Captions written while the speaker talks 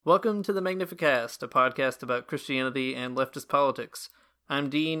Welcome to the Magnificast, a podcast about Christianity and leftist politics. I'm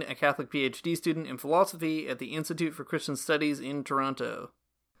Dean, a Catholic PhD student in philosophy at the Institute for Christian Studies in Toronto.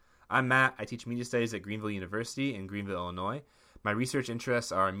 I'm Matt. I teach media studies at Greenville University in Greenville, Illinois. My research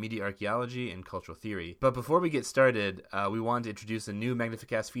interests are media archaeology and cultural theory. But before we get started, we wanted to introduce a new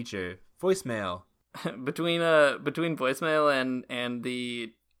Magnificast feature, voicemail. Between voicemail and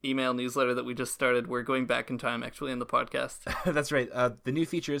the email newsletter that we just started, we're going back in time actually in the podcast. That's right. The new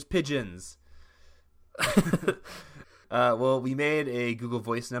feature is pigeons. Well, we made a Google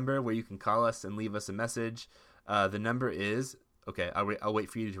Voice number where you can call us and leave us a message. The number is... Okay, I'll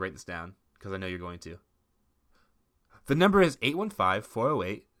wait for you to write this down because I know you're going to. The number is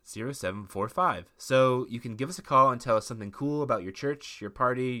 815-408-0745. So you can give us a call and tell us something cool about your church, your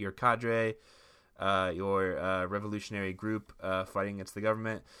party, your cadre, your revolutionary group fighting against the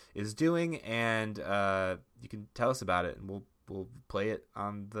government is doing, and you can tell us about it, and we'll play it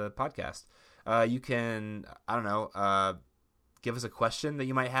on the podcast. You can, give us a question that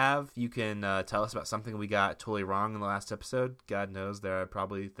you might have. You can tell us about something we got totally wrong in the last episode. God knows there are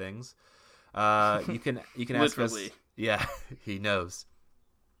probably things. You can ask us. Yeah, he knows.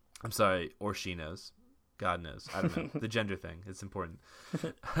 I'm sorry, or she knows. God knows. I don't know. The gender thing. It's important.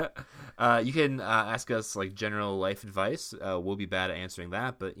 You can ask us like general life advice. We'll be bad at answering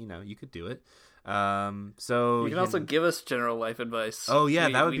that, but you could do it. So you can also give us general life advice. Oh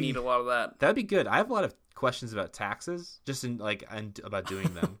yeah, we need a lot of that. That'd be good. I have a lot of questions about taxes, just and about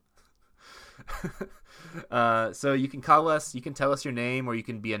doing them. So you can call us. You can tell us your name, or you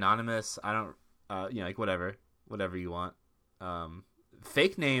can be anonymous. I don't. Whatever you want.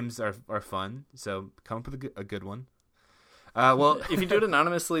 Fake names are fun, so come up with a good one. Well, if you do it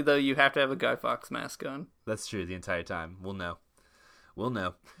anonymously, though, you have to have a Guy Fawkes mask on. That's true. The entire time, we'll know.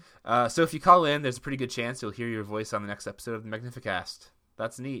 So if you call in, there's a pretty good chance you'll hear your voice on the next episode of the Magnificast.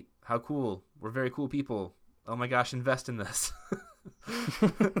 That's neat. How cool. We're very cool people. Oh my gosh, invest in this.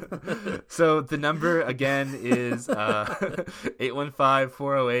 So the number again is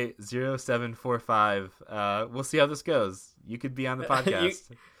 815-408-0745. We'll see how this goes. You could be on the podcast.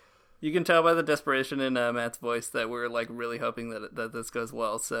 You can tell by the desperation in Matt's voice that we're really hoping that this goes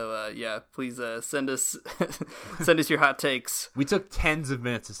well. So please send us your hot takes. We took tens of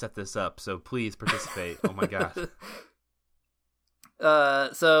minutes to set this up, so please participate. Oh my gosh.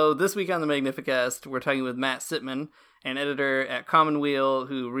 So this week on the Magnificast, we're talking with Matt Sitman, an editor at Commonweal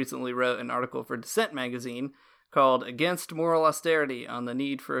who recently wrote an article for Dissent magazine called Against Moral Austerity on the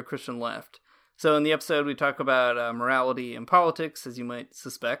Need for a Christian Left. So in the episode, we talk about morality and politics, as you might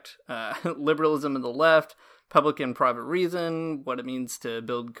suspect, liberalism and the left, public and private reason, what it means to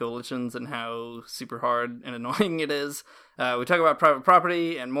build coalitions and how super hard and annoying it is. We talk about private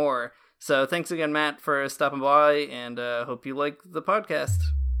property and more. So thanks again, Matt, for stopping by, and hope you like the podcast.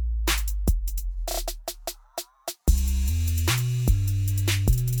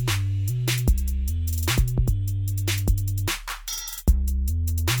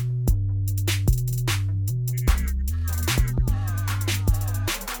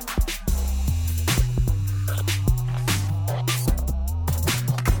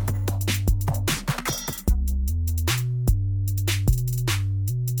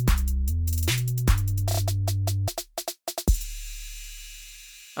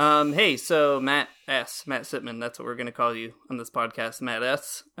 Hey, so Matt Sitman, that's what we're going to call you on this podcast, Matt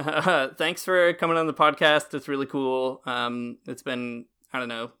S. Thanks for coming on the podcast. It's really cool. It's been,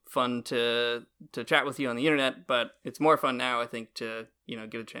 fun to chat with you on the internet, but it's more fun now, I think, to,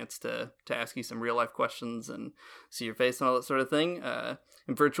 get a chance to ask you some real life questions and see your face and all that sort of thing,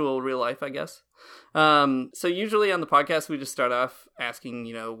 in virtual real life, I guess. So usually on the podcast, we just start off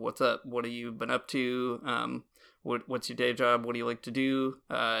asking, what's up? What have you been up to? What's your day job? What do you like to do?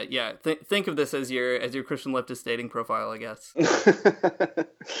 Think of this as your Christian leftist dating profile, I guess.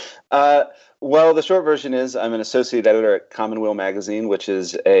 Well, the short version is I'm an associate editor at Commonweal magazine, which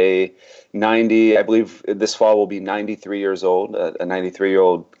is I believe this fall will be 93 years old, a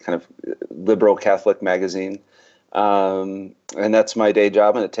 93-year-old kind of liberal Catholic magazine. And that's my day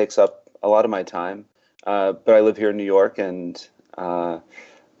job, and it takes up a lot of my time. But I live here in New York, and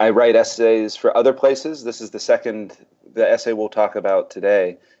I write essays for other places. This is the essay we'll talk about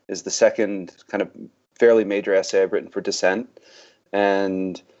today is the second kind of fairly major essay I've written for Dissent.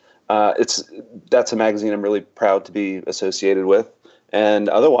 And that's a magazine I'm really proud to be associated with. And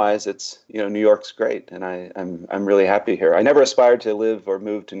otherwise, it's, New York's great. And I'm really happy here. I never aspired to live or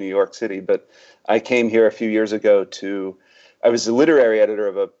move to New York City, but I came here a few years ago I was the literary editor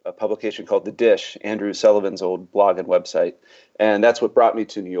of a publication called The Dish, Andrew Sullivan's old blog and website. And that's what brought me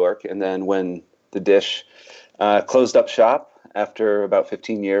to New York. And then when The Dish closed up shop, after about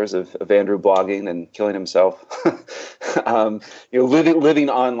 15 years of Andrew blogging and killing himself. Living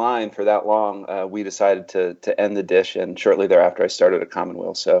online for that long, we decided to end the dish, and shortly thereafter I started a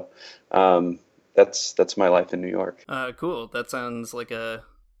Commonweal. So that's my life in New York. Cool. That sounds like a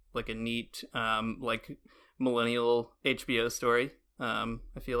neat like millennial HBO story. I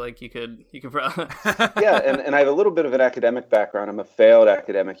feel like you could probably yeah, and I have a little bit of an academic background. I'm a failed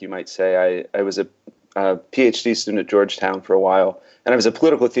academic, you might say. I was a PhD student at Georgetown for a while, and I was a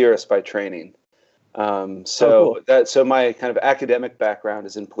political theorist by training. So my kind of academic background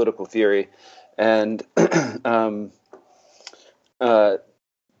is in political theory, and I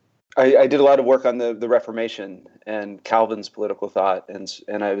did a lot of work on the Reformation and Calvin's political thought,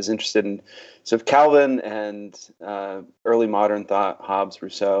 and I was interested in sort of Calvin and early modern thought, Hobbes,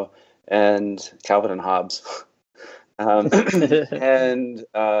 Rousseau, and Calvin and Hobbes, and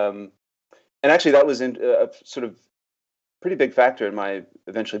actually that was a sort of pretty big factor in my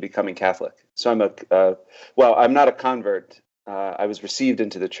eventually becoming Catholic. So I'm not a convert. I was received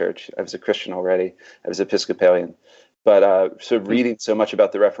into the church. I was a Christian already. I was Episcopalian. But sort of reading so much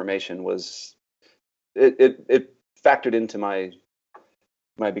about the Reformation was it factored into my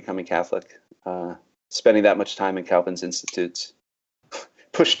becoming Catholic. Spending that much time in Calvin's institutes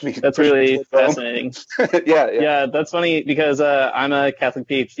pushed me. That's really fascinating. Yeah. That's funny because I'm a Catholic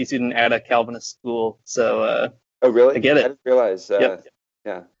PhD student at a Calvinist school. So oh really? I get it. I didn't realize. Yep.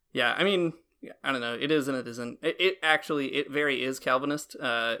 Yeah, I mean, I don't know. It is and it isn't. It very is Calvinist.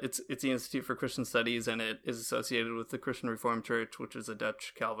 It's the Institute for Christian Studies, and it is associated with the Christian Reformed Church, which is a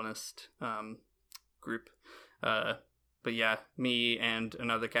Dutch Calvinist group. But yeah, me and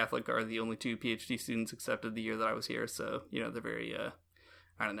another Catholic are the only two PhD students accepted the year that I was here. So they're very,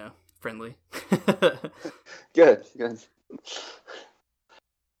 I don't know, friendly. Good.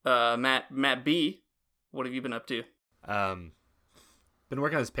 Matt B, what have you been up to? Been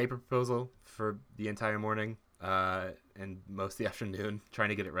working on this paper proposal for the entire morning and most of the afternoon, trying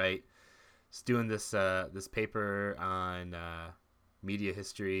to get it right. Just doing this paper on media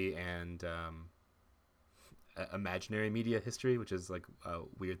history and imaginary media history, which is like a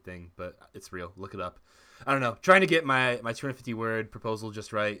weird thing, but it's real. Look it up. I don't know. Trying to get my 250 word proposal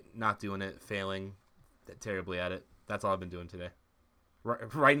just right. Not doing it. Failing terribly at it. That's all I've been doing today.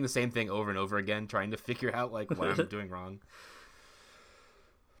 Writing the same thing over and over again, trying to figure out like what I'm doing wrong.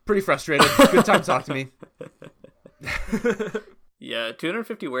 Pretty frustrated. Good time to talk to me. Yeah,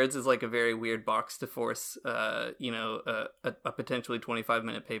 250 words is like a very weird box to force, a potentially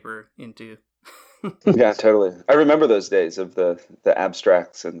 25-minute paper into. Yeah, totally. I remember those days of the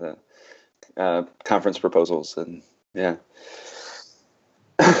abstracts and the conference proposals, and yeah.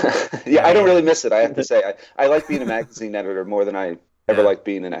 Yeah, I don't really miss it, I have to say. I like being a magazine editor more than I ever liked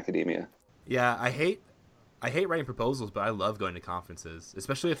being in academia. Yeah, I hate writing proposals, but I love going to conferences,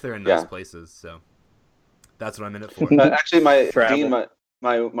 especially if they're in nice places. So that's what I'm in it for. Actually,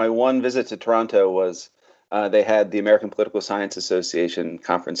 my one visit to Toronto was they had the American Political Science Association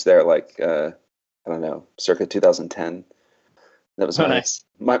conference there, like I don't know, circa 2010. That was nice.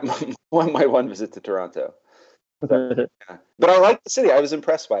 My one visit to Toronto. But I liked the city. I was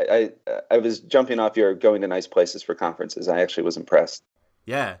impressed by it. I was jumping off your going to nice places for conferences. I actually was impressed.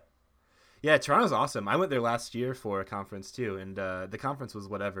 Yeah, Toronto's awesome. I went there last year for a conference too, and the conference was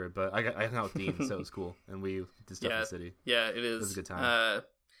whatever, but I hung out with Dean, so it was cool, and we did stuff in the city. Yeah, it is. It was a good time.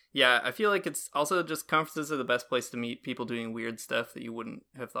 Yeah, I feel like it's also just conferences are the best place to meet people doing weird stuff that you wouldn't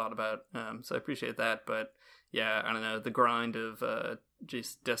have thought about. So I appreciate that, but yeah, I don't know, the grind of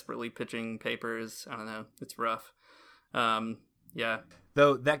just desperately pitching papers. I don't know, it's rough. Yeah.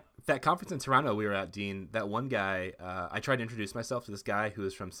 Though that conference in Toronto we were at, Dean, that one guy, I tried to introduce myself to this guy who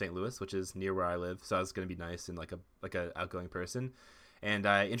is from St. Louis, which is near where I live, so I was going to be nice and like a outgoing person. And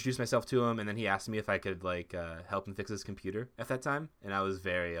I introduced myself to him, and then he asked me if I could help him fix his computer at that time, and I was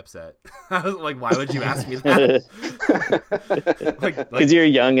very upset. I was like, "Why would you ask me that?" Because you're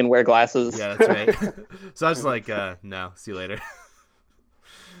young and wear glasses. Yeah, that's right. So I was like, "No, see you later."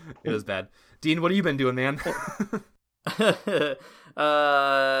 It was bad. Dean, what have you been doing, man?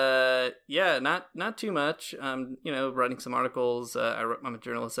 Yeah, not too much. Writing some articles. I'm a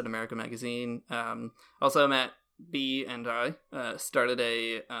journalist at America Magazine. Also, Matt B and I started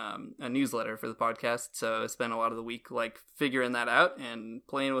a newsletter for the podcast, so I spent a lot of the week figuring that out and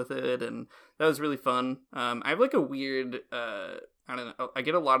playing with it, and that was really fun. I have a weird I don't know, I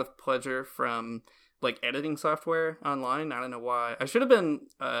get a lot of pleasure from editing software online. I don't know why. I should have been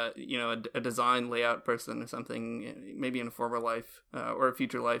a design layout person or something, maybe in a former life or a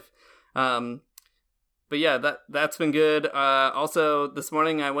future life. But yeah, that's been good. Also, this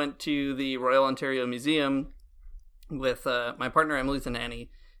morning I went to the Royal Ontario Museum, with my partner Emily's a nanny.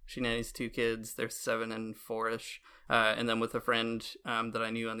 She nannies 2 kids. They're 7 and 4-ish. And then with a friend that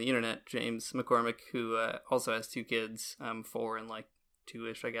I knew on the internet, James McCormick, who also has 2 kids, 4 and like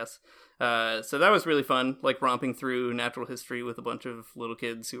 2-ish, I guess. So that was really fun, like romping through natural history with a bunch of little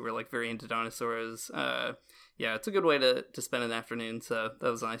kids who were like very into dinosaurs. Yeah, it's a good way to spend an afternoon. So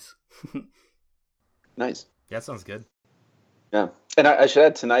that was nice. Nice. Yeah, that sounds good. Yeah. And I should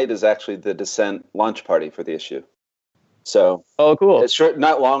add, tonight is actually the Dissent launch party for the issue. So, Oh, cool. it's short,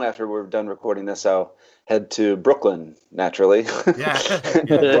 not long after we're done recording this, I'll head to Brooklyn, naturally.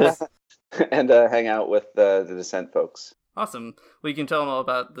 Yeah. And hang out with the Dissent folks. Awesome. Well, you can tell them all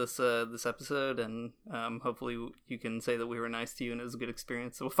about this episode, and hopefully you can say that we were nice to you and it was a good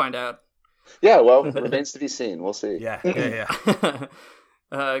experience. So we'll find out. Yeah, well, it remains to be seen. We'll see. Yeah.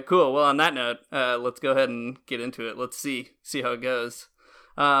 Cool. Well, on that note, let's go ahead and get into it. Let's see how it goes.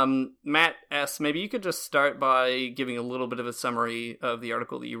 Matt S., maybe you could just start by giving a little bit of a summary of the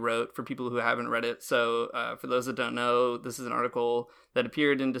article that you wrote for people who haven't read it. So for those that don't know, this is an article that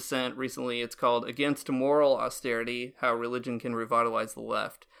appeared in Dissent recently. It's called Against Moral Austerity, How Religion Can Revitalize the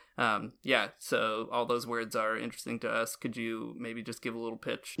Left. So all those words are interesting to us. Could you maybe just give a little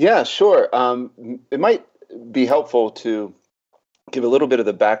pitch? Yeah, sure. It might be helpful to give a little bit of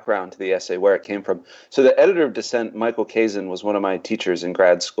the background to the essay, where it came from. So the editor of Dissent, Michael Kazin, was one of my teachers in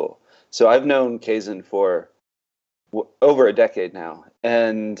grad school. So I've known Kazin for over a decade now.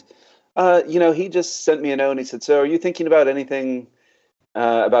 And, he just sent me a note and he said, so are you thinking about anything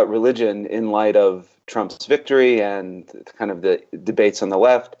about religion in light of Trump's victory and kind of the debates on the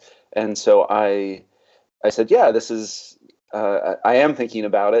left? And so I said, yeah, this is, I am thinking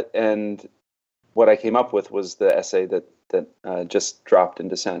about it. And what I came up with was the essay that just dropped in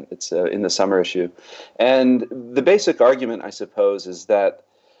Dissent. It's in the summer issue. And the basic argument, I suppose, is that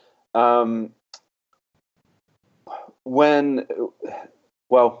let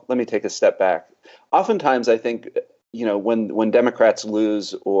me take a step back. Oftentimes, I think, when Democrats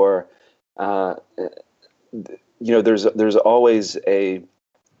lose, or, there's always a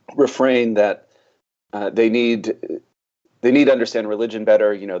refrain that they need to understand religion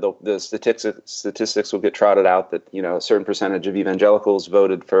better. The statistics will get trotted out that, a certain percentage of evangelicals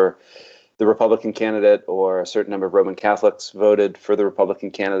voted for the Republican candidate, or a certain number of Roman Catholics voted for the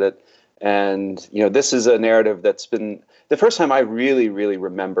Republican candidate. And, this is a narrative that's been, the first time I really, really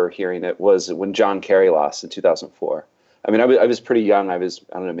remember hearing it was when John Kerry lost in 2004. I mean, I was pretty young. I was,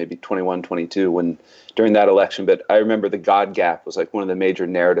 I don't know, maybe 21, 22 during that election. But I remember the God gap was like one of the major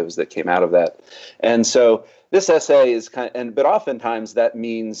narratives that came out of that. And so this essay is but oftentimes that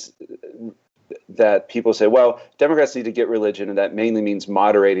means that people say, well, Democrats need to get religion, and that mainly means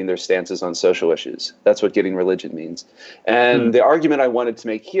moderating their stances on social issues. That's what getting religion means. And the argument I wanted to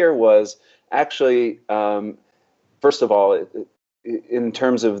make here was actually, first of all, in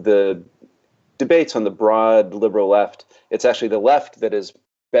terms of the debates on the broad liberal left, it's actually the left that is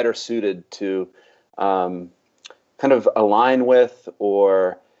better suited to kind of align with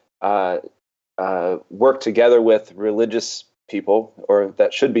or work together with religious people, or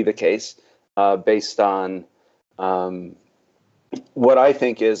that should be the case, based on what I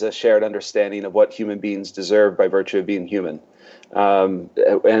think is a shared understanding of what human beings deserve by virtue of being human. And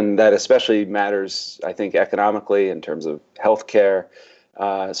that especially matters, I think, economically, in terms of healthcare,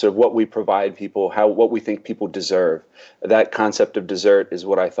 sort of what we provide people, what we think people deserve. That concept of desert is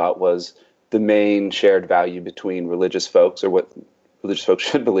what I thought was the main shared value between religious folks, or what religious folks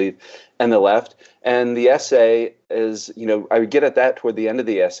should believe, and the left. And the essay is, I would get at that toward the end of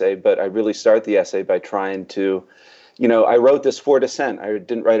the essay, but I really start the essay by trying to, I wrote this for Dissent. I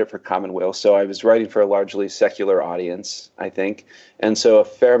didn't write it for Commonweal, so I was writing for a largely secular audience, I think. And so a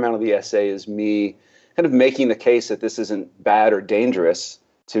fair amount of the essay is me kind of making the case that this isn't bad or dangerous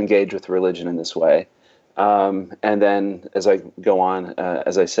to engage with religion in this way. And then as I go on,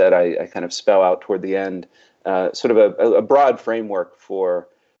 as I said, I kind of spell out toward the end sort of a broad framework for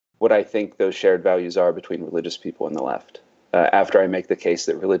what I think those shared values are between religious people and the left, after I make the case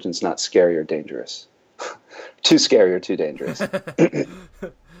that religion's not scary or dangerous. Too scary or too dangerous.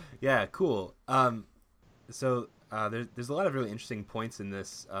 Yeah, cool. So there's a lot of really interesting points in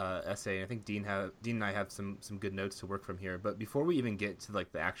this essay, and I think Dean and I have some good notes to work from here. But before we even get to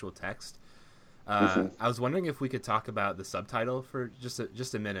like the actual text, I was wondering if we could talk about the subtitle for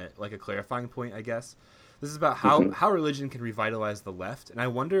just a minute, like a clarifying point, I guess. This is about how religion can revitalize the left, and I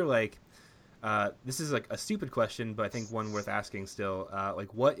wonder, like, this is like a stupid question, but I think one worth asking still.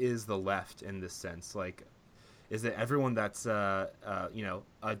 Like, what is the left in this sense? Like, is it everyone that's a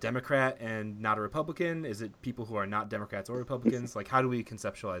Democrat and not a Republican? Is it people who are not Democrats or Republicans? Like, how do we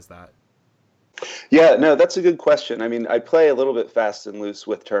conceptualize that? Yeah, no, that's a good question. I mean, I play a little bit fast and loose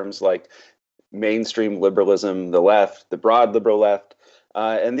with terms like mainstream liberalism, the left, the broad liberal left,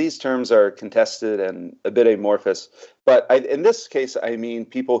 and these terms are contested and a bit amorphous. But in this case, I mean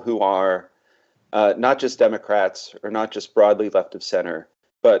people who are not just Democrats or not just broadly left of center,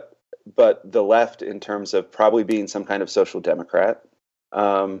 but the left in terms of probably being some kind of social democrat,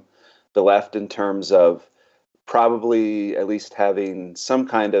 the left in terms of probably at least having some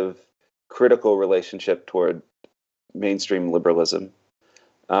kind of critical relationship toward mainstream liberalism.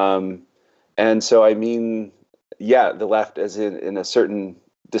 And so I mean, yeah, the left as in a certain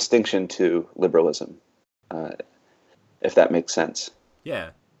distinction to liberalism, if that makes sense. Yeah.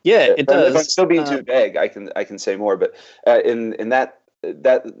 Yeah, it does. If I'm still being too vague, I can say more. But in that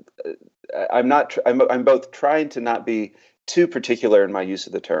I'm not. I'm both trying to not be too particular in my use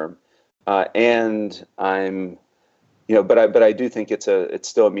of the term, and I'm, but I do think it's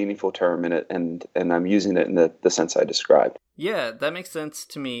still a meaningful term in it, and I'm using it in the sense I described. Yeah, that makes sense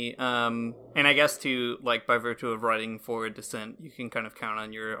to me. And I guess too, like by virtue of writing Forward Dissent, you can kind of count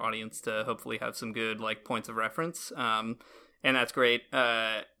on your audience to hopefully have some good like points of reference. And that's great.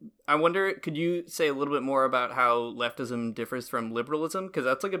 I wonder, could you say a little bit more about how leftism differs from liberalism? Because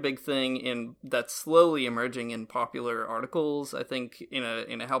that's like a big thing that's slowly emerging in popular articles, I think, in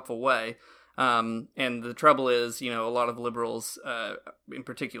a helpful way. And the trouble is, a lot of liberals, in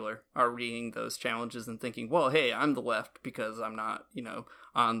particular, are reading those challenges and thinking, well, hey, I'm the left because I'm not,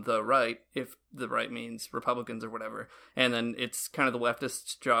 on the right, if the right means Republicans or whatever. And then it's kind of the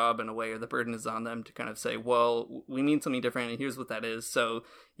leftist's job in a way, or the burden is on them to kind of say, well, we mean something different and here's what that is. So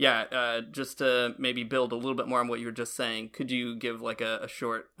yeah, just to maybe build a little bit more on what you were just saying, could you give like a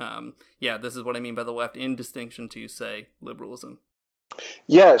short, this is what I mean by the left in distinction to, say, liberalism?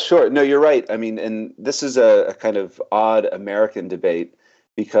 Yeah, sure. No, you're right. I mean, and this is a kind of odd American debate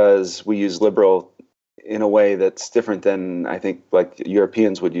because we use liberal in a way that's different than I think like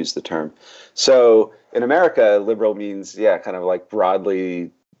Europeans would use the term. So in America, liberal means, kind of like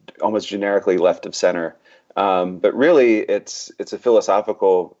broadly, almost generically left of center. But really, it's a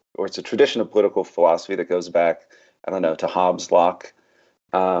philosophical, or it's a tradition of political philosophy that goes back, I don't know, to Hobbes, Locke,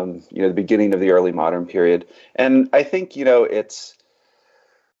 the beginning of the early modern period. And I think, it's,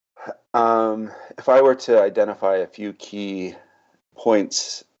 if I were to identify a few key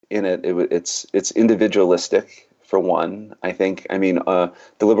points in it, it's individualistic for one. The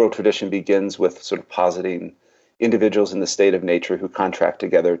liberal tradition begins with sort of positing individuals in the state of nature who contract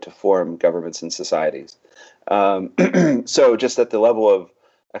together to form governments and societies. So just at the level of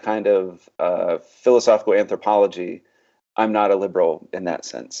a kind of philosophical anthropology, I'm not a liberal in that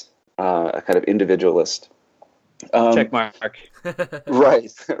sense, a kind of individualist. Check mark.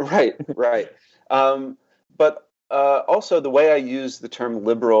 Right. But also the way I use the term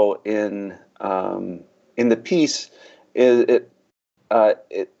liberal in the piece is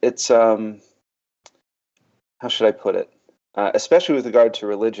it's how should I put it? Especially with regard to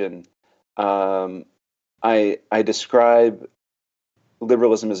religion, I describe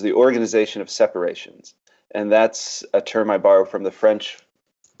liberalism as the organization of separations, and that's a term I borrow from the French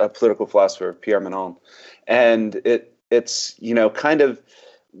political philosopher Pierre Manon. And it's kind of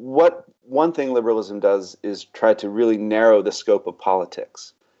what one thing liberalism does is try to really narrow the scope of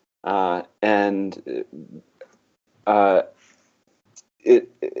politics, and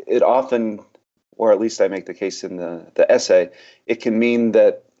it often, or at least I make the case in the essay, it can mean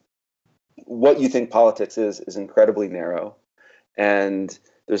that what you think politics is incredibly narrow, and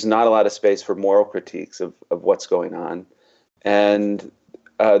there's not a lot of space for moral critiques of what's going on, and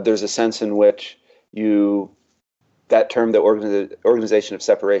there's a sense in which that term, the organization of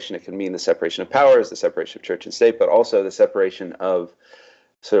separation, it can mean the separation of powers, the separation of church and state, but also the separation of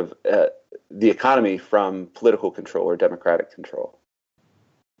sort of the economy from political control or democratic control.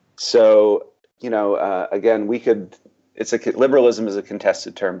 So, again, liberalism is a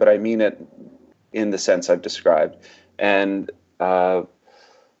contested term, but I mean it in the sense I've described. And I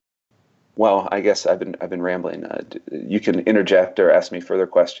guess I've been rambling. You can interject or ask me further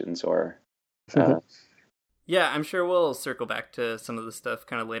questions, or. Yeah, I'm sure we'll circle back to some of the stuff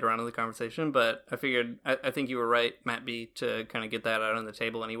kind of later on in the conversation, but I figured, I think you were right, Matt B, to kind of get that out on the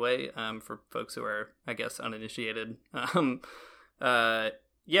table anyway, for folks who are, I guess, uninitiated.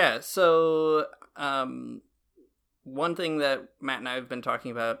 So one thing that Matt and I have been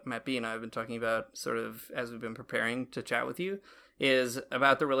talking about, Matt B and I have been talking about sort of as we've been preparing to chat with you, is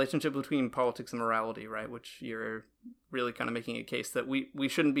about the relationship between politics and morality, right? Which you're really kind of making a case that we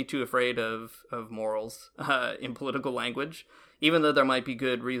shouldn't be too afraid of morals in political language, even though there might be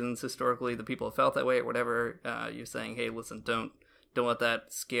good reasons historically that people have felt that way or whatever. You're saying, hey, listen, don't don't let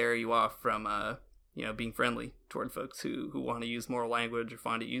that scare you off from being friendly toward folks who want to use moral language or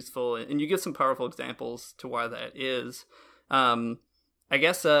find it useful. And you give some powerful examples to why that is. I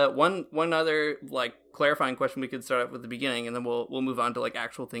guess one other like clarifying question we could start off with the beginning, and then we'll move on to like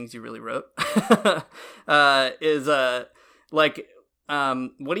actual things you really wrote.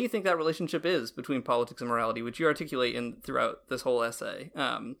 What do you think that relationship is between politics and morality, which you articulate throughout this whole essay?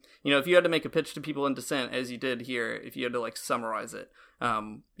 If you had to make a pitch to people in dissent, as you did here, if you had to like summarize it,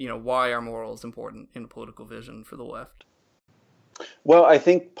 why are morals important in a political vision for the left? Well, I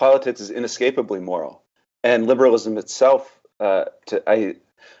think politics is inescapably moral, and liberalism itself. I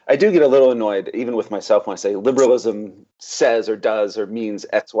do get a little annoyed even with myself when I say liberalism says or does or means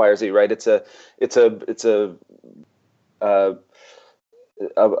X, Y, or Z. Right? It's a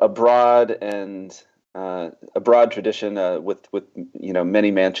broad and a broad tradition with many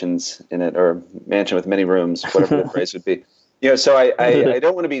mansions in it, or mansion with many rooms, whatever the phrase would be. So I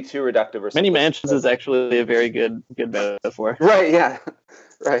don't want to be too reductive or many mansions is actually a very good metaphor. Right? Yeah.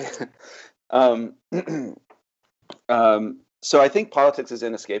 Right. So I think politics is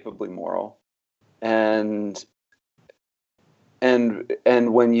inescapably moral, and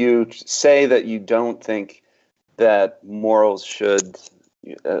when you say that you don't think that morals should,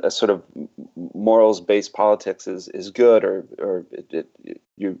 a sort of morals-based politics is good, or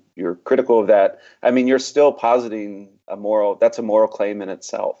you're critical of that. I mean, you're still positing that's a moral claim in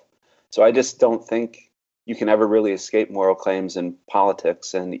itself. So I just don't think you can ever really escape moral claims in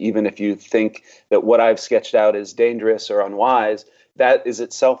politics. And even if you think that what I've sketched out is dangerous or unwise, that is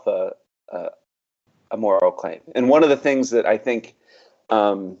itself a moral claim. And one of the things that I think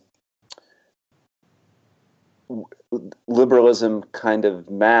liberalism kind of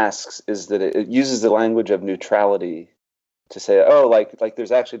masks is that it uses the language of neutrality to say, like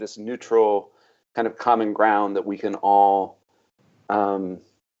there's actually this neutral kind of common ground that we can all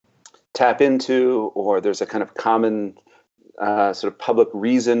tap into, or there's a kind of common sort of public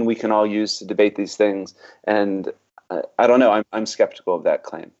reason we can all use to debate these things. And I don't know, I'm skeptical of that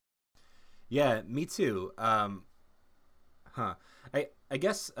claim. Yeah, me too. I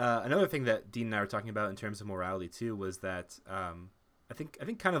guess another thing that Dean and I were talking about in terms of morality too was that I think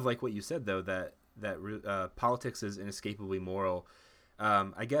kind of like what you said though, that politics is inescapably moral.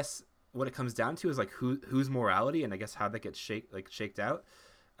 I guess what it comes down to is like whose morality, and I guess how that gets shaked out.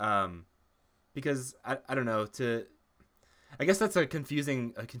 Because I don't know, I guess that's a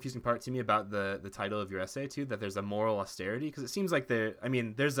confusing part to me about the title of your essay too, that there's a moral austerity, because it seems like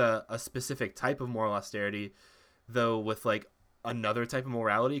there's a specific type of moral austerity though, with like another type of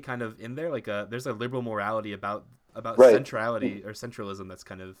morality kind of in there, like there's a liberal morality about right. Centrality or centralism that's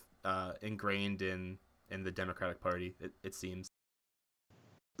kind of ingrained in the Democratic Party, it seems.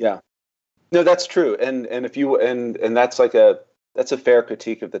 Yeah, no, that's true, and if you and that's a fair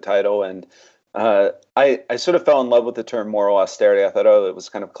critique of the title. And I sort of fell in love with the term moral austerity. I thought, it was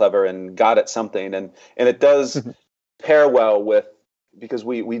kind of clever and got at something, and it does pair well with, because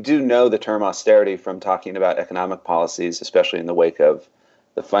we do know the term austerity from talking about economic policies, especially in the wake of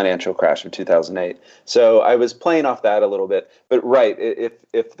the financial crash of 2008. So I was playing off that a little bit. But right,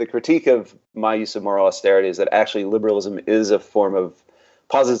 if the critique of my use of moral austerity is that actually liberalism is a form of,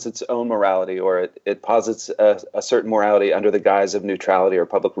 posits its own morality, or it posits a certain morality under the guise of neutrality or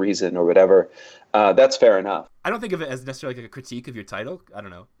public reason or whatever, that's fair enough. I don't think of it as necessarily like a critique of your title. I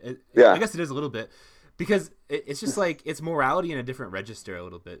don't know. Yeah. I guess it is a little bit, because it's just like it's morality in a different register a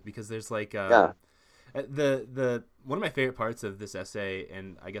little bit, because there's like the one of my favorite parts of this essay,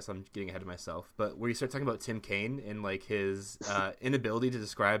 and I guess I'm getting ahead of myself, but where you start talking about Tim Kaine and like his inability to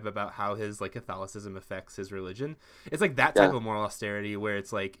describe about how his like Catholicism affects his religion. It's like that type of moral austerity where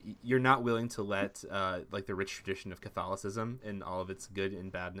it's like you're not willing to let like the rich tradition of Catholicism and all of its good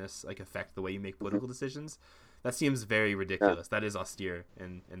and badness like affect the way you make political decisions. That seems very ridiculous. That is austere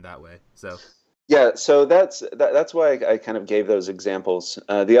in that way. So yeah, so that's why I kind of gave those examples.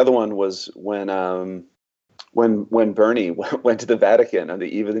 The other one was when Bernie went to the Vatican on the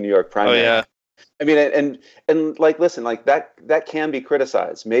eve of the New York primary. Oh yeah. I mean, and like, listen, like that can be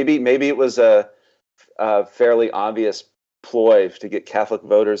criticized. Maybe it was a fairly obvious ploy to get Catholic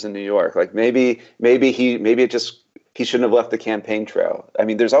voters in New York. Like maybe he shouldn't have left the campaign trail. I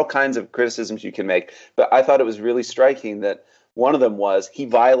mean, there's all kinds of criticisms you can make, but I thought it was really striking that one of them was he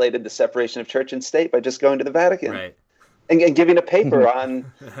violated the separation of church and state by just going to the Vatican. Right. And giving a paper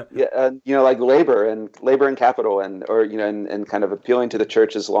on, like labor and capital, and kind of appealing to the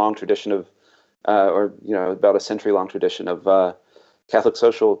church's long tradition of, about a century-long tradition of Catholic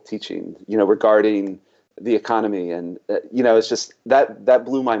social teaching, regarding the economy, and it's just that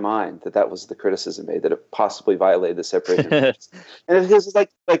blew my mind that was the criticism made, that it possibly violated the separation of churches. And it was like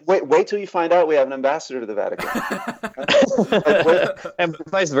wait till you find out we have an ambassador to the Vatican. And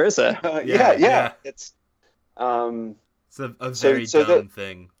vice versa. Yeah. It's a very dumb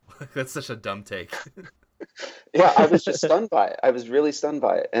thing. That's such a dumb take. Yeah, I was just stunned by it. I was really stunned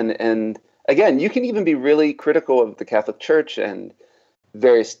by it. And again, you can even be really critical of the Catholic Church and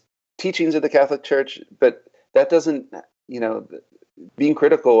various teachings of the Catholic Church, but that doesn't, being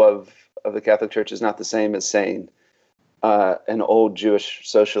critical of the Catholic Church is not the same as saying an old Jewish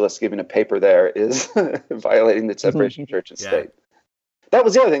socialist giving a paper there is violating the separation of church and state. That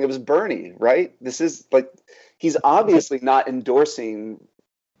was the other thing. It was Bernie, right? This is he's obviously not endorsing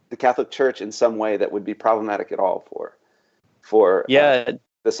the Catholic Church in some way that would be problematic at all for the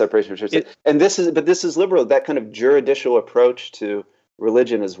separation of church. And this is liberal. That kind of juridical approach to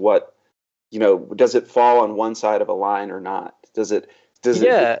religion is what, does it fall on one side of a line or not? Does it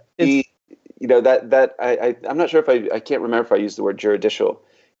be, I'm not sure if I can't remember if I used the word juridical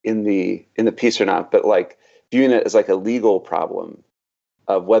in the piece or not, but viewing it as a legal problem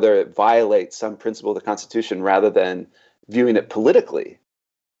of whether it violates some principle of the Constitution rather than viewing it politically.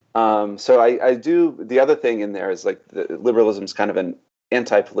 So I do, the other thing in there is liberalism is kind of an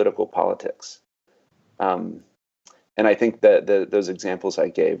anti-political politics. And I think that those examples I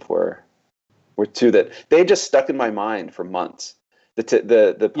gave were two that they just stuck in my mind for months.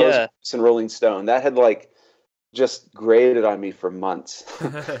 The post in Rolling Stone, that had just grated on me for months.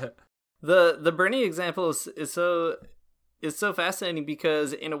 The Bernie example is so fascinating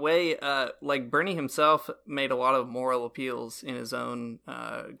because in a way, Bernie himself made a lot of moral appeals in his own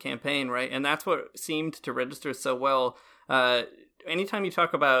campaign, right? And that's what seemed to register so well. Anytime you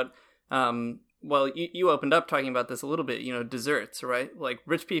talk about, you opened up talking about this a little bit, desserts, right?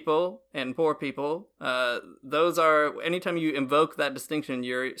 Rich people and poor people, those are, anytime you invoke that distinction,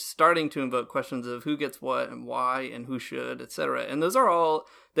 you're starting to invoke questions of who gets what and why and who should, etc. And those are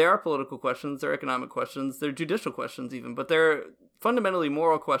they are political questions, they're economic questions, they're judicial questions even, but they're fundamentally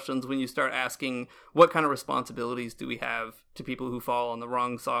moral questions when you start asking what kind of responsibilities do we have to people who fall on the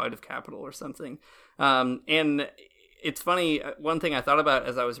wrong side of capital or something. And it's funny, one thing I thought about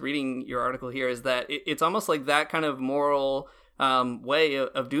as I was reading your article here is that it's almost like that kind of moral way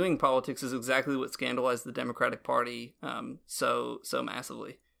of doing politics is exactly what scandalized the Democratic Party so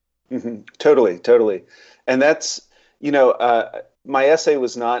massively. Mm-hmm. Totally. And that's, my essay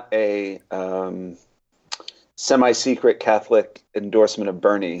was not a semi-secret Catholic endorsement of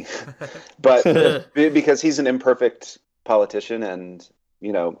Bernie, but because he's an imperfect politician and,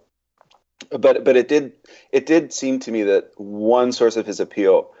 but it did seem to me that one source of his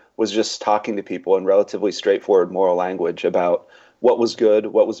appeal was just talking to people in relatively straightforward moral language about what was good,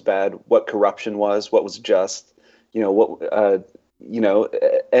 what was bad, what corruption was, what was just, and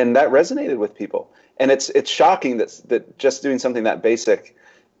that resonated with people. And it's shocking that just doing something that basic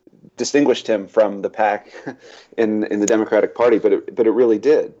distinguished him from the pack in the Democratic Party, but it really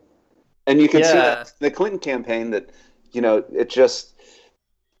did. And you can see that in the Clinton campaign that, it just,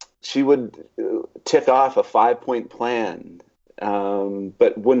 she would tick off a 5-point plan,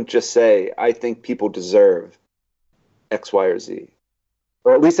 but wouldn't just say, I think people deserve X, Y, or Z.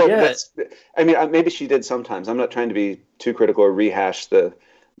 Or at least that's, maybe she did sometimes. I'm not trying to be too critical or rehash the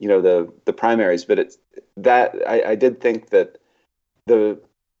primaries, but it's that I did think that the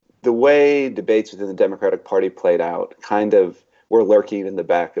way debates within the Democratic Party played out kind of were lurking in the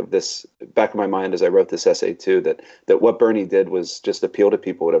back of my mind as I wrote this essay too, that what Bernie did was just appeal to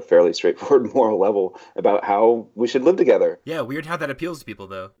people at a fairly straightforward moral level about how we should live together. Yeah, weird how that appeals to people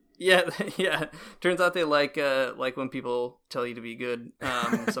though. Yeah. Turns out they like when people tell you to be good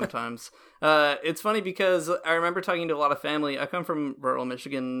sometimes. It's funny because I remember talking to a lot of family. I come from rural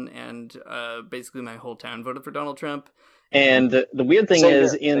Michigan, and basically my whole town voted for Donald Trump. And the weird thing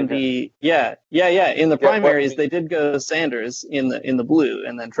is in the primaries they did go Sanders in the blue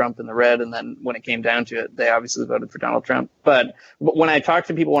and then Trump in the red, and then when it came down to it they obviously voted for Donald Trump. But when I talk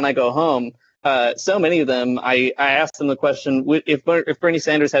to people when I go home, so many of them I asked them the question, if Bernie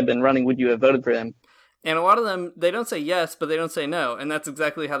Sanders had been running, would you have voted for him? And a lot of them, they don't say yes, but they don't say no. And that's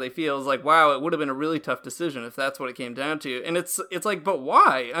exactly how they feel. It's like, wow, it would have been a really tough decision if that's what it came down to. And it's like, but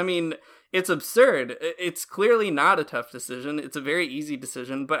why? I mean, it's absurd. It's clearly not a tough decision. It's a very easy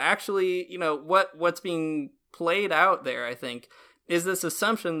decision. But actually, what's being played out there, I think, is this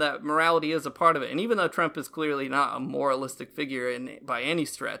assumption that morality is a part of it. And even though Trump is clearly not a moralistic figure by any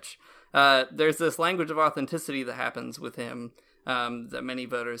stretch, there's this language of authenticity that happens with him that many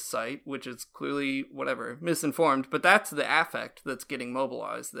voters cite, which is clearly misinformed, but that's the affect that's getting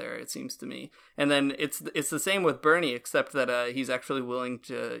mobilized there, it seems to me. And then it's the same with Bernie, except that he's actually willing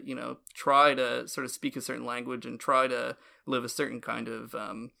to try to sort of speak a certain language and try to live a certain kind of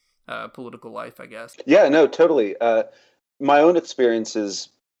political life, I guess. Yeah, no, totally. My own experiences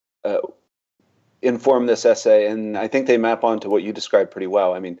inform this essay, and I think they map onto what you described pretty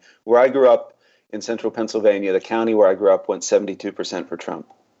well. I mean, where I grew up in central Pennsylvania, the county where I grew up went 72% for Trump.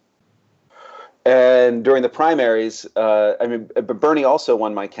 And during the primaries, but Bernie also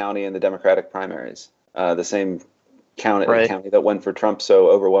won my county in the Democratic primaries, the same county that went for Trump so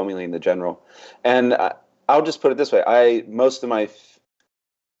overwhelmingly in the general. And I'll just put it this way: most of my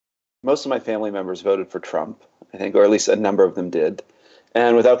family members voted for Trump, I think, or at least a number of them did.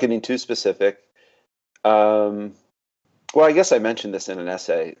 And without getting too specific, well, I guess I mentioned this in an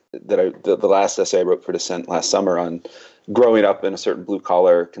essay that the last essay I wrote for Dissent last summer on growing up in a certain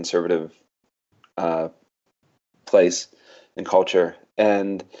blue-collar conservative place and culture.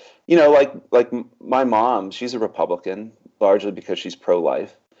 And, like my mom, she's a Republican, largely because she's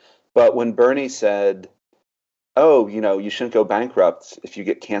pro-life. But when Bernie said, oh, you shouldn't go bankrupt if you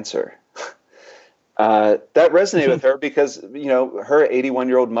get cancer, that resonated with her because, her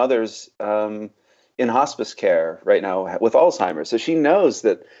 81-year-old mother's in hospice care right now with Alzheimer's. So she knows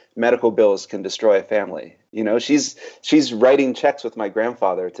that medical bills can destroy a family. She's writing checks with my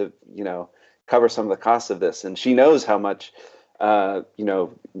grandfather to, cover some of the costs of this. And she knows how much,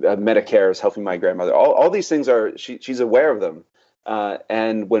 Medicare is helping my grandmother. All these things she's aware of them.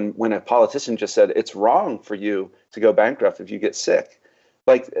 And when a politician just said, it's wrong for you to go bankrupt if you get sick,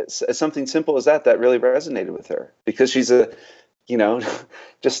 like something simple as that really resonated with her because she's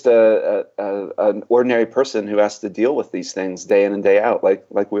just an ordinary person who has to deal with these things day in and day out,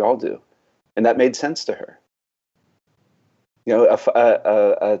 like we all do, and that made sense to her.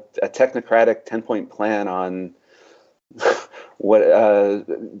 A technocratic 10-point plan on what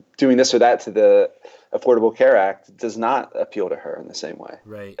doing this or that to the Affordable Care Act does not appeal to her in the same way,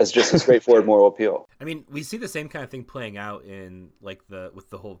 right? As just a straightforward moral appeal. I mean, we see the same kind of thing playing out in with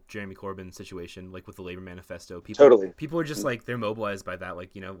the whole Jeremy Corbyn situation, like with the Labor Manifesto. People are just they're mobilized by that,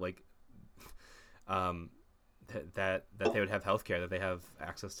 that they would have healthcare, that they have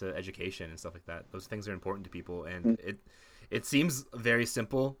access to education and stuff like that. Those things are important to people, and it seems very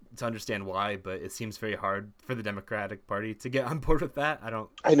simple to understand why, but it seems very hard for the Democratic Party to get on board with that.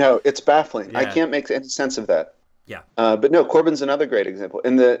 I know, it's baffling. Yeah. I can't make any sense of that. Yeah. But no, Corbyn's another great example.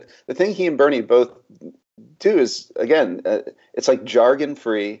 And the thing he and Bernie both do is, again, it's like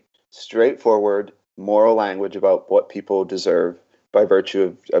jargon-free, straightforward, moral language about what people deserve by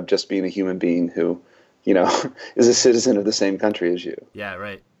virtue of just being a human being who, is a citizen of the same country as you. Yeah,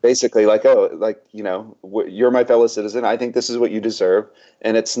 right. Basically, you're my fellow citizen. I think this is what you deserve.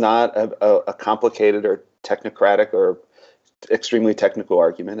 And it's not a complicated or technocratic or extremely technical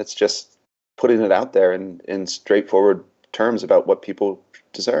argument. It's just putting it out there in straightforward terms about what people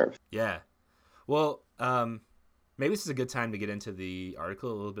deserve. Yeah. Well, maybe this is a good time to get into the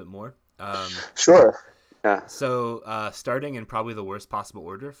article a little bit more. Sure. Yeah. So starting in probably the worst possible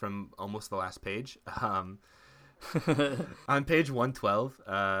order from almost the last page. On page 112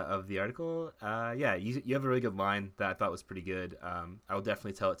 of the article, you have a really good line that I thought was pretty good. I will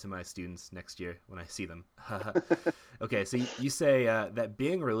definitely tell it to my students next year when I see them. Okay, so you say that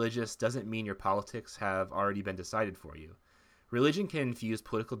being religious doesn't mean your politics have already been decided for you. Religion can infuse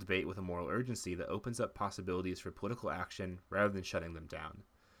political debate with a moral urgency that opens up possibilities for political action rather than shutting them down.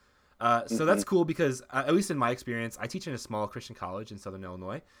 So that's cool because, at least in my experience, I teach in a small Christian college in Southern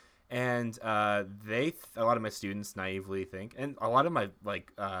Illinois. And a lot of my students naively think, and a lot of my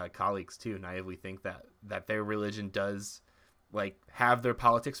colleagues too naively think that their religion does have their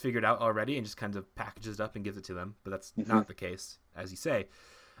politics figured out already and just kind of packages it up and gives it to them. But that's not the case, as you say.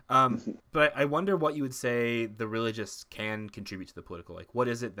 But I wonder what you would say the religious can contribute to the political. What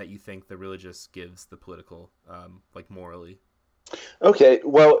is it that you think the religious gives the political, morally? Okay,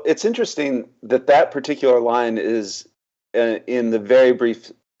 well, it's interesting that particular line is in the very brief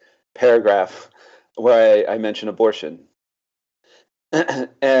paragraph where I mention abortion.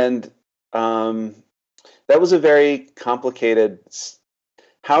 And that was a very complicated,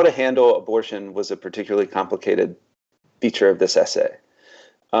 how to handle abortion was a particularly complicated feature of this essay.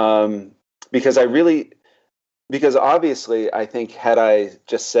 Because obviously I think had I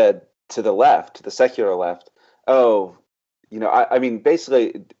just said to the left, the secular left, I mean,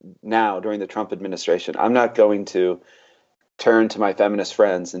 basically now during the Trump administration, I'm not going to turn to my feminist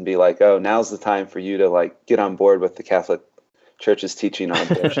friends and be like, oh, now's the time for you to get on board with the Catholic church's teaching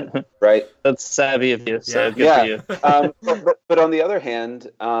on abortion, right? That's savvy of you. So good for you. But on the other hand,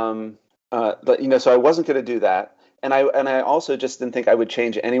 so I wasn't going to do that, and I also just didn't think I would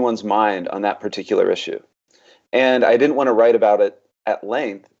change anyone's mind on that particular issue, and I didn't want to write about it at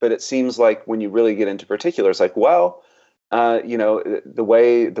length. But it seems like when you really get into particulars, like, well, the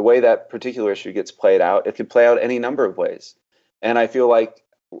way that particular issue gets played out, it could play out any number of ways, and I feel like,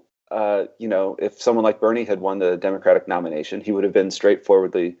 if someone like Bernie had won the Democratic nomination, he would have been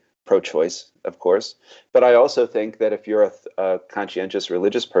straightforwardly pro-choice, of course. But I also think that if you're a conscientious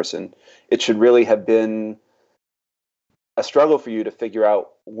religious person, it should really have been a struggle for you to figure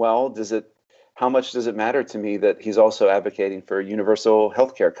out, well, how much does it matter to me that he's also advocating for universal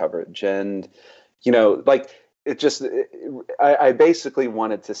healthcare coverage? And, I basically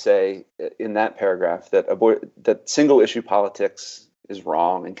wanted to say in that paragraph that single issue politics is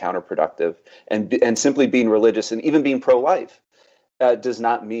wrong and counterproductive, and simply being religious and even being pro-life does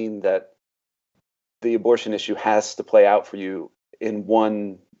not mean that the abortion issue has to play out for you in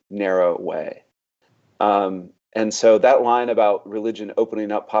one narrow way. And so that line about religion opening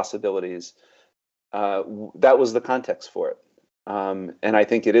up possibilities, that was the context for it. And I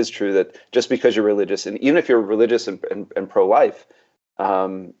think it is true that just because you're religious, and even if you're religious and pro-life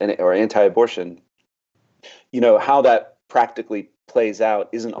or anti-abortion, how that practically plays out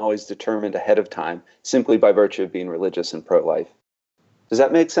isn't always determined ahead of time simply by virtue of being religious and pro-life. Does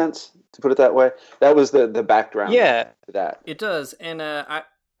that make sense, to put it that way? That was the background to that. It does. And I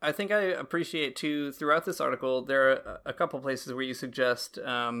think I appreciate, too, throughout this article, there are a couple places where you suggest,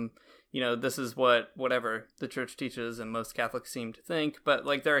 this is whatever the church teaches and most Catholics seem to think, but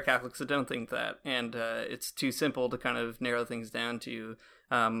there are Catholics that don't think that. And it's too simple to kind of narrow things down to,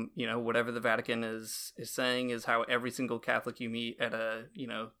 whatever the Vatican is saying is how every single Catholic you meet at a,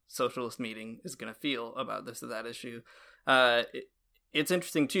 socialist meeting is going to feel about this or that issue. It's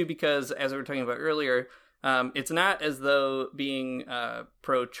interesting, too, because as we were talking about earlier, it's not as though being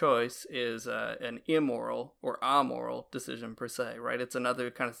pro-choice is an immoral or amoral decision per se, right? It's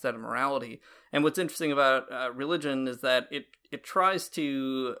another kind of set of morality. And what's interesting about religion is that it tries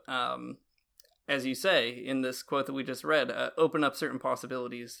to, as you say in this quote that we just read, open up certain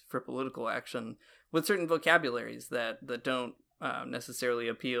possibilities for political action with certain vocabularies that don't necessarily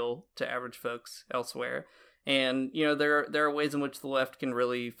appeal to average folks elsewhere. And there are ways in which the left can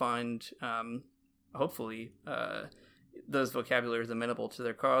really find, hopefully, those vocabularies amenable to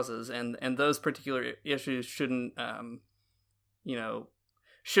their causes, and those particular issues shouldn't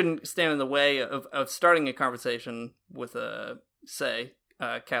stand in the way of starting a conversation with a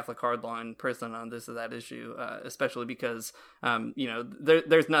Catholic hardline person on this or that issue, especially because,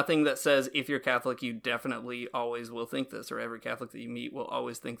 there's nothing that says if you're Catholic, you definitely always will think this, or every Catholic that you meet will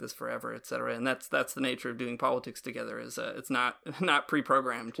always think this forever, etc. And that's the nature of doing politics together, is it's not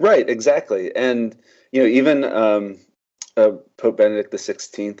pre-programmed. Right, exactly. And, even Pope Benedict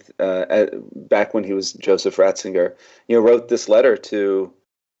XVI, back when he was Joseph Ratzinger, wrote this letter to,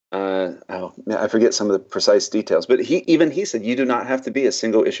 I forget some of the precise details, but he said, you do not have to be a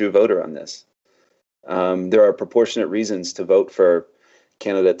single issue voter on this. There are proportionate reasons to vote for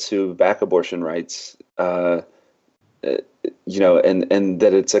candidates who back abortion rights, and that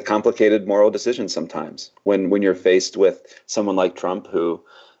it's a complicated moral decision sometimes when you're faced with someone like Trump, who,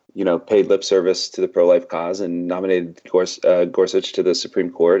 paid lip service to the pro-life cause and nominated Gorsuch to the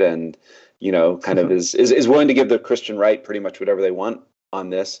Supreme Court, and, kind of is willing to give the Christian right pretty much whatever they want on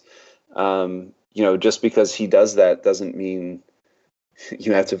this. Just because he does that doesn't mean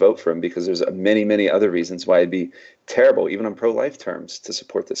you have to vote for him, because there's many, many other reasons why it'd be terrible, even on pro-life terms, to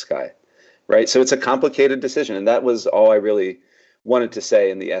support this guy, right? So it's a complicated decision, and that was all I really wanted to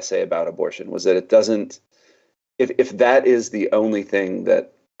say in the essay about abortion, was that it doesn't, if that is the only thing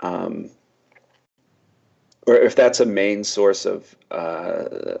that, or if that's a main source of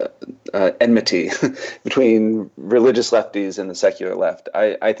enmity between religious lefties and the secular left,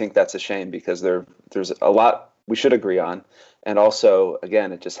 I think that's a shame, because there's a lot we should agree on, and also,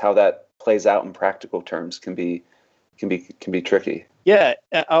 again, it just how that plays out in practical terms can be tricky. Yeah.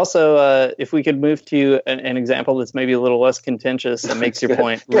 Also, if we could move to an example that's maybe a little less contentious and makes your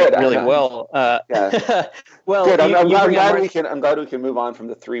point really well. Well, good. I'm glad we can move on from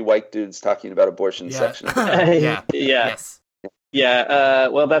the three white dudes talking about abortion section. Yes. Yeah.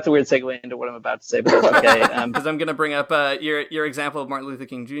 Well, that's a weird segue into what I'm about to say, but that's okay. Because I'm going to bring up your example of Martin Luther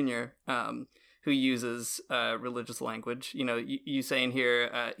King Jr., who uses religious language. You say in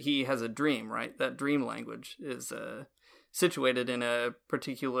here he has a dream, right? That dream language is situated in a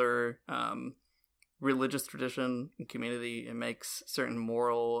particular religious tradition and community. It makes certain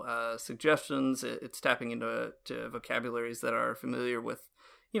moral suggestions. It's tapping into vocabularies that are familiar with,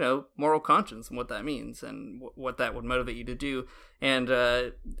 moral conscience and what that means and what that would motivate you to do. And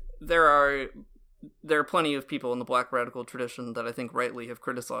there are plenty of people in the Black radical tradition that I think rightly have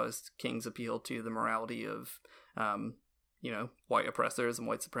criticized King's appeal to the morality of, white oppressors and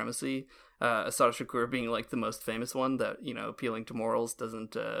white supremacy. Assad Shakur being like the most famous one that, appealing to morals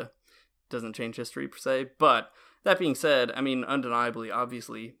doesn't change history per se. But that being said, I mean, undeniably,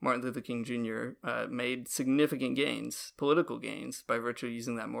 obviously, Martin Luther King Jr. Made significant gains, political gains, by virtue of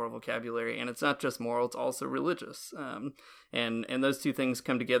using that moral vocabulary. And it's not just moral, it's also religious. And those two things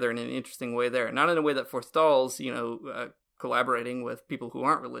come together in an interesting way there. Not in a way that forestalls, collaborating with people who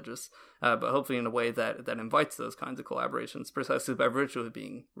aren't religious, but hopefully in a way that invites those kinds of collaborations precisely by virtue of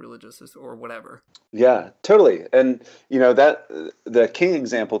being religious or whatever. Yeah, totally. And, that the King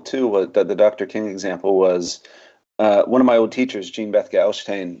example too, the Dr. King example was one of my old teachers, Jean Beth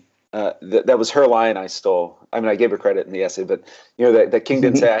Gelstein. That was her line I stole. I mean, I gave her credit in the essay, but, that King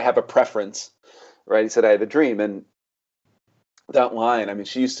didn't say, I have a preference, right? He said, I have a dream. And that line, I mean,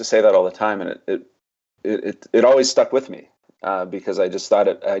 she used to say that all the time, and it always stuck with me because I just thought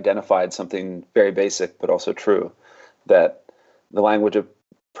it identified something very basic but also true, that the language of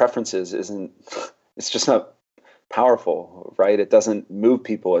preferences it's just not powerful, right? It doesn't move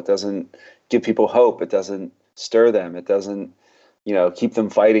people. It doesn't give people hope. It doesn't stir them. It doesn't, keep them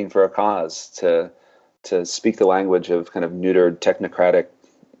fighting for a cause to speak the language of kind of neutered, technocratic,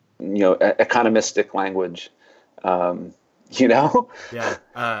 economistic language. Yeah.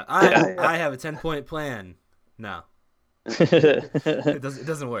 I have a 10-point plan. No. it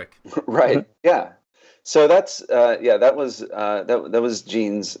doesn't work. Right. Yeah. So that's that was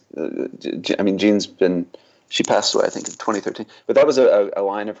Jean's. Jean's she passed away, I think, in 2013. But that was a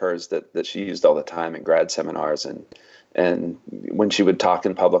line of hers that she used all the time in grad seminars and when she would talk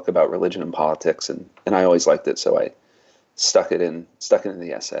in public about religion and politics, and I always liked it, so I stuck it in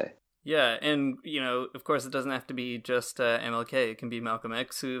the essay. Yeah, and, of course, it doesn't have to be just MLK. It can be Malcolm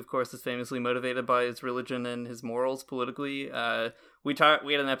X, who, of course, is famously motivated by his religion and his morals politically. We had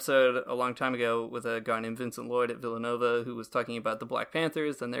an episode a long time ago with a guy named Vincent Lloyd at Villanova who was talking about the Black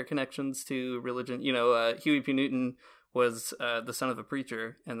Panthers and their connections to religion. Huey P. Newton was the son of a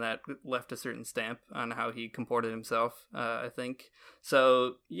preacher, and that left a certain stamp on how he comported himself, I think.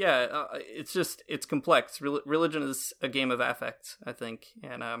 So, yeah, it's complex. Religion is a game of affect, I think,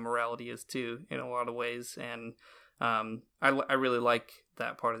 and morality is too, in a lot of ways. And I really like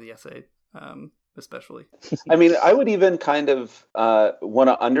that part of the essay, especially. I mean, I would even kind of want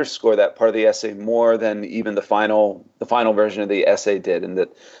to underscore that part of the essay more than even the final version of the essay did, in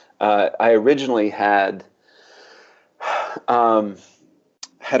that I originally had a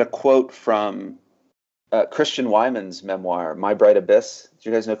quote from Christian Wyman's memoir, My Bright Abyss. Do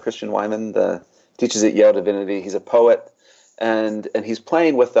you guys know Christian Wyman? Teaches at Yale Divinity. He's a poet, and he's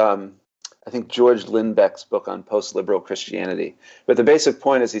playing with I think George Lindbeck's book on post-liberal Christianity. But the basic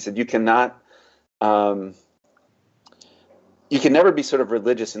point is, he said, you can never be sort of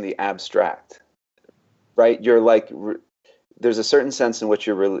religious in the abstract, right? You're like, there's a certain sense in which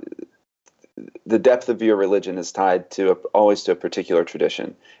the depth of your religion is tied always to a particular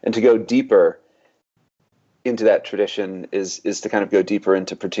tradition, and to go deeper into that tradition is to kind of go deeper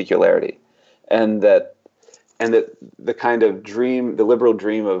into particularity, and that the kind of dream, the liberal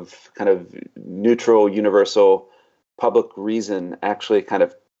dream of kind of neutral, universal, public reason actually kind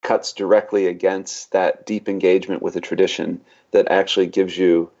of cuts directly against that deep engagement with a tradition that actually gives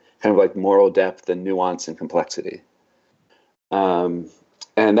you kind of like moral depth and nuance and complexity.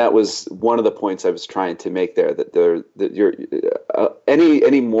 And that was one of the points I was trying to make there, that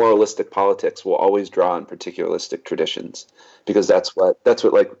any moralistic politics will always draw on particularistic traditions, because that's what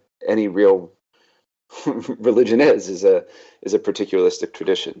like any real religion is a particularistic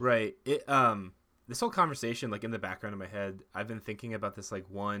tradition. Right. This whole conversation, like in the background of my head, I've been thinking about this like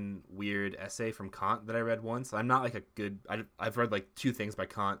one weird essay from Kant that I read once. I'm not like I've read like 2 things by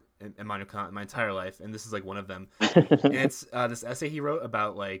Kant and Immanuel Kant in my entire life, and this is like one of them. And it's this essay he wrote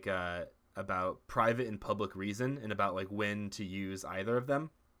about like about private and public reason, and about like when to use either of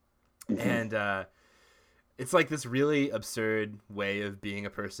them. Mm-hmm. And it's like this really absurd way of being a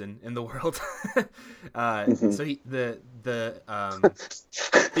person in the world. So the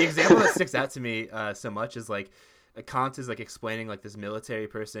example that sticks out to me so much is like Kant is like explaining like this military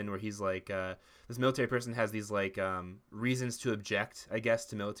person where he's like this military person has these like reasons to object, I guess,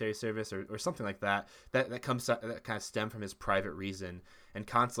 to military service or something like that that kind of stem from his private reason. And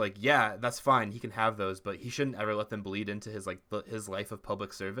Kant's like, yeah, that's fine, he can have those, but he shouldn't ever let them bleed into his like his life of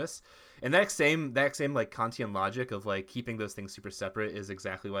public service. And that same like Kantian logic of like keeping those things super separate is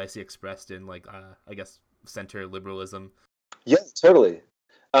exactly what I see expressed in like I guess center liberalism. Yeah, totally.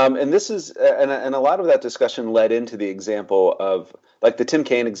 And this is and a lot of that discussion led into the example of like the Tim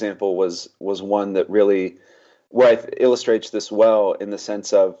Kaine example was one that really illustrates this well in the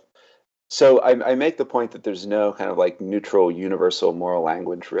sense of, so I make the point that there's no kind of like neutral universal moral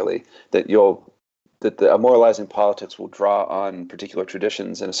language really, that a moralizing politics will draw on particular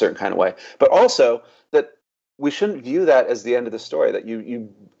traditions in a certain kind of way, but also that we shouldn't view that as the end of the story, that you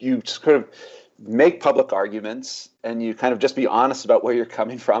just kind of make public arguments and you kind of just be honest about where you're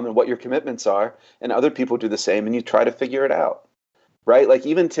coming from and what your commitments are, and other people do the same and you try to figure it out, right? Like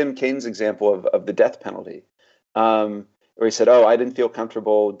even Tim Kaine's example of the death penalty, where he said, oh, I didn't feel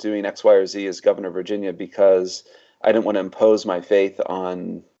comfortable doing X, Y, or Z as governor of Virginia because I didn't want to impose my faith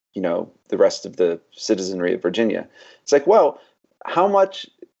on, the rest of the citizenry of Virginia. It's like, well, how much,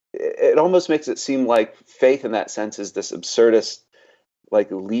 it almost makes it seem like faith in that sense is this absurdist, like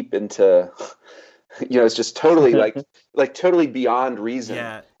leap into, it's just totally like totally beyond reason.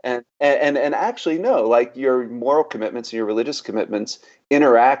 Yeah. And actually, no, like your moral commitments and your religious commitments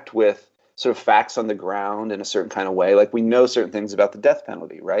interact with sort of facts on the ground in a certain kind of way. Like we know certain things about the death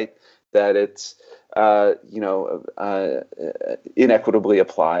penalty, right? That it's, inequitably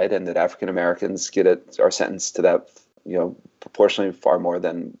applied, and that African Americans are sentenced to that, proportionally far more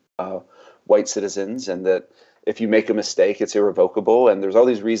than white citizens, and that if you make a mistake, it's irrevocable. And there's all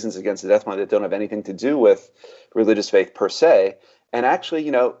these reasons against the death penalty that don't have anything to do with religious faith per se. And actually,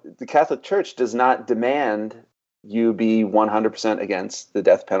 the Catholic Church does not demand you be 100% against the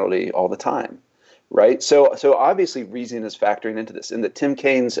death penalty all the time, right? So obviously reason is factoring into this, and that Tim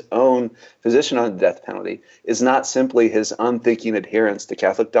Kaine's own position on the death penalty is not simply his unthinking adherence to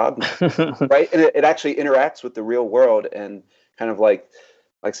Catholic dogma, right? And it actually interacts with the real world and kind of like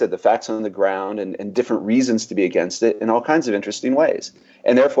I said, the facts on the ground and different reasons to be against it in all kinds of interesting ways.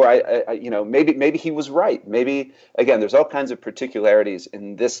 And therefore, I maybe he was right. Maybe, again, there's all kinds of particularities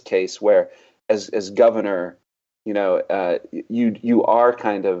in this case where as governor, you are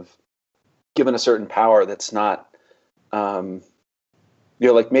kind of given a certain power that's not,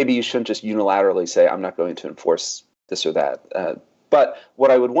 like maybe you shouldn't just unilaterally say, I'm not going to enforce this or that. But what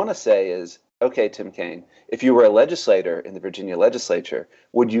I would want to say is, okay, Tim Kaine, if you were a legislator in the Virginia legislature,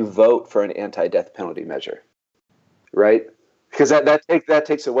 would you vote for an anti-death penalty measure, right? Because that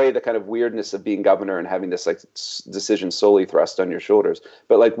takes away the kind of weirdness of being governor and having this like decision solely thrust on your shoulders.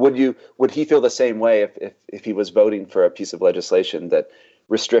 But like, would he feel the same way if he was voting for a piece of legislation that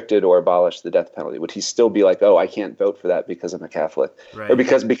restricted or abolished the death penalty? Would he still be like, oh, I can't vote for that because I'm a Catholic, right? Or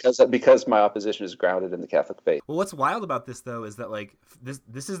because my opposition is grounded in the Catholic faith? Well, what's wild about this though is that like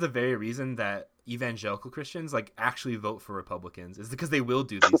this is the very reason that evangelical Christians like actually vote for Republicans, is because they will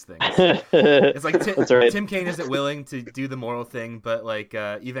do these things. It's like Tim Kaine isn't willing to do the moral thing, but like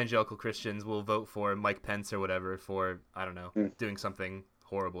evangelical Christians will vote for Mike Pence or whatever for, I don't know, doing something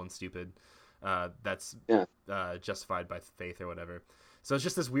horrible and stupid that's justified by faith or whatever. So it's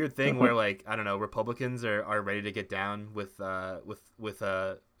just this weird thing where, like, I don't know, Republicans are ready to get down with a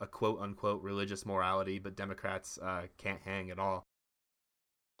quote unquote religious morality, but Democrats can't hang at all.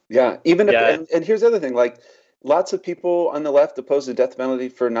 Yeah, and here's the other thing, like, lots of people on the left oppose the death penalty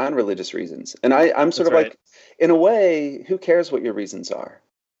for non-religious reasons, and I'm sort of like, in a way, who cares what your reasons are?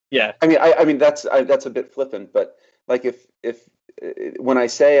 Yeah, I mean that's a bit flippant, but like if when I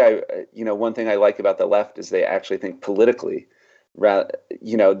say one thing I like about the left is they actually think politically.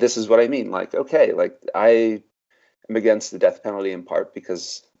 This is what I mean. Like, okay, like I am against the death penalty in part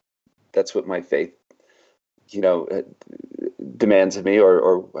because that's what my faith, demands of me,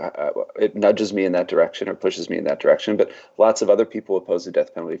 or it nudges me in that direction or pushes me in that direction. But lots of other people oppose the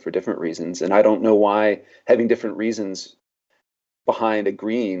death penalty for different reasons, and I don't know why having different reasons behind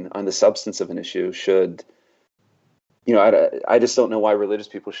agreeing on the substance of an issue should, I just don't know why religious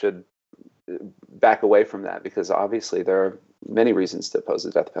people should back away from that, because obviously there are many reasons to oppose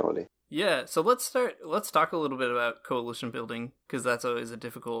the death penalty. Yeah, so let's talk a little bit about coalition building, because that's always a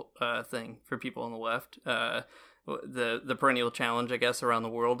difficult thing for people on the left. The perennial challenge, I guess, around the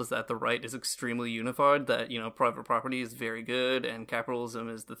world is that the right is extremely unified, that, private property is very good and capitalism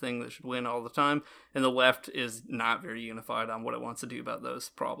is the thing that should win all the time, and the left is not very unified on what it wants to do about those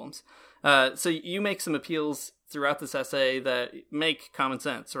problems. So you make some appeals throughout this essay that make common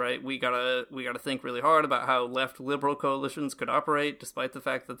sense, right? We gotta think really hard about how left liberal coalitions could operate, despite the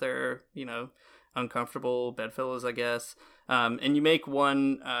fact that they're, uncomfortable bedfellows, I guess. And you make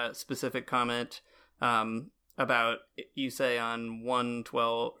one specific comment about, you say on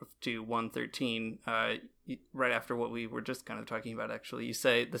 112 to 113, right after what we were just kind of talking about, actually, you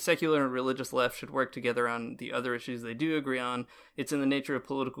say the secular and religious left should work together on the other issues they do agree on. It's in the nature of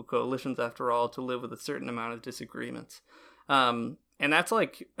political coalitions, after all, to live with a certain amount of disagreements. And that's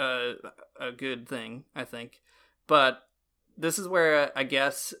like a good thing, I think. But this is where I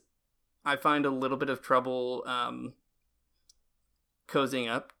guess I find a little bit of trouble cozying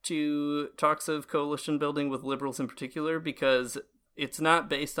up to talks of coalition building with liberals in particular, because it's not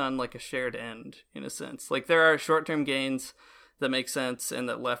based on like a shared end, in a sense. Like, there are short-term gains that make sense and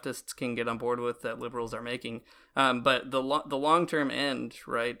that leftists can get on board with that liberals are making, but the long-term end,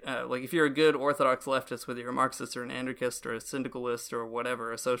 right? Like, if you're a good orthodox leftist, whether you're a Marxist or an anarchist or a syndicalist or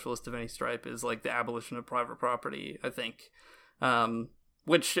whatever, a socialist of any stripe, is like the abolition of private property, I think.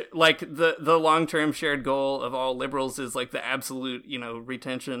 Which, like, the long-term shared goal of all liberals is like the absolute,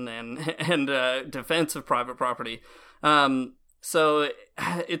 retention and defense of private property. So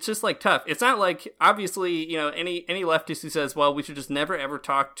it's just like tough. It's not like, obviously, any leftist who says, well, we should just never ever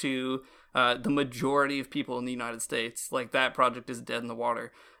talk to the majority of people in the United States, like, that project is dead in the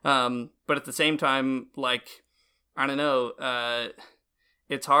water. But at the same time, like, I don't know,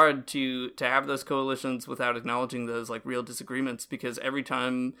 it's hard to have those coalitions without acknowledging those, like, real disagreements, because every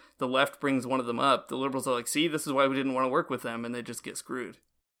time the left brings one of them up, the liberals are like, see, this is why we didn't want to work with them, and they just get screwed.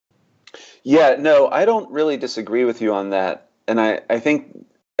 Yeah, no, I don't really disagree with you on that. And I think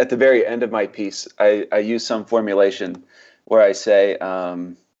at the very end of my piece, I use some formulation where I say, how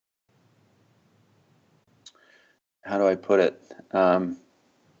do I put it?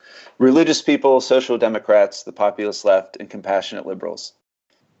 Religious people, social democrats, the populist left, and compassionate liberals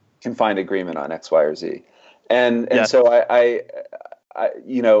can find agreement on X, Y, or Z. And so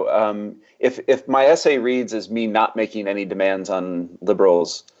if my essay reads as me not making any demands on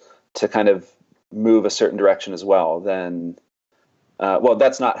liberals to kind of move a certain direction as well, then, well,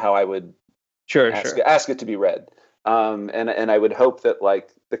 that's not how I would ask it to be read. And I would hope that,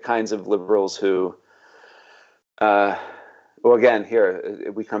 like, the kinds of liberals who, well, again,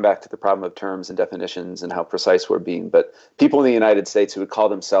 here we come back to the problem of terms and definitions and how precise we're being. But people in the United States who would call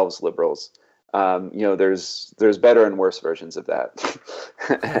themselves liberals, there's better and worse versions of that.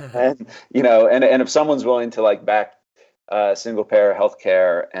 and if someone's willing to, like, back single payer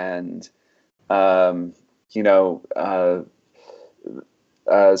healthcare and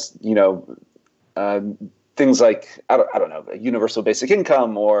things like, I don't know, a universal basic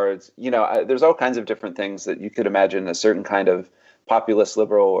income, or, there's all kinds of different things that you could imagine a certain kind of populist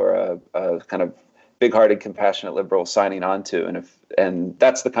liberal or a kind of big-hearted, compassionate liberal signing on to. And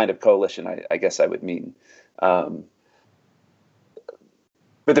that's the kind of coalition I guess I would mean. But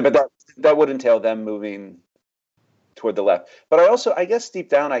that would entail them moving toward the left. But I guess deep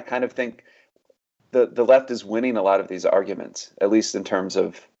down, I kind of think the left is winning a lot of these arguments, at least in terms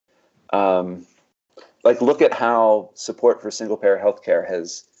of, like, look at how support for single-payer healthcare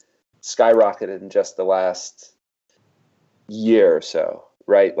has skyrocketed in just the last year or so,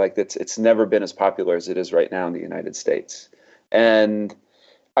 right? Like, it's never been as popular as it is right now in the United States. And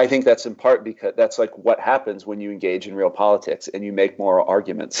I think that's in part because that's, like, what happens when you engage in real politics and you make moral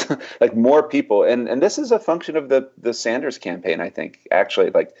arguments. Like, more people, and this is a function of the Sanders campaign, I think, actually.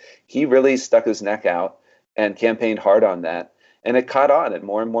 Like, he really stuck his neck out and campaigned hard on that. And it caught on, and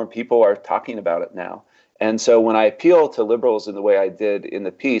more people are talking about it now. And so when I appeal to liberals in the way I did in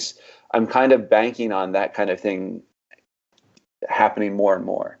the piece, I'm kind of banking on that kind of thing happening more and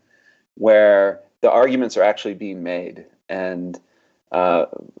more, where the arguments are actually being made, and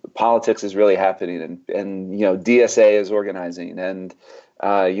politics is really happening, and DSA is organizing, and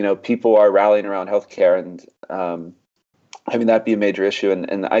people are rallying around healthcare, and having that be a major issue.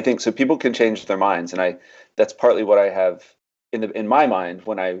 And I think so people can change their minds, and that's partly what I have in my mind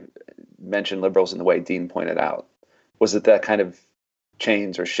when I mentioned liberals in the way Dean pointed out, was that kind of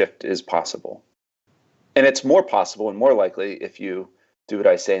change or shift is possible. And it's more possible and more likely if you do what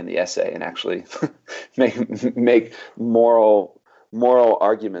I say in the essay and actually make moral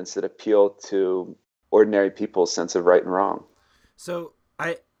arguments that appeal to ordinary people's sense of right and wrong. So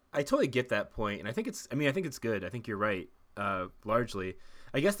I totally get that point, and I think it's good. I think you're right, largely.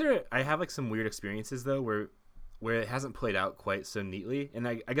 I guess I have like some weird experiences though where it hasn't played out quite so neatly, and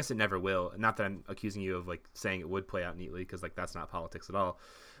I guess it never will. Not that I'm accusing you of like saying it would play out neatly, because like that's not politics at all.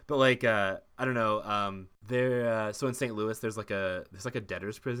 But like I don't know. So in St. Louis, there's like a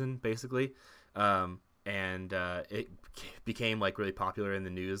debtor's prison basically, and it became like really popular in the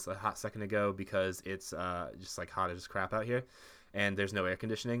news a hot second ago because it's just like hot as crap out here, and there's no air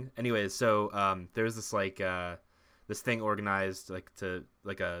conditioning. Anyways, so there's this like this thing organized like to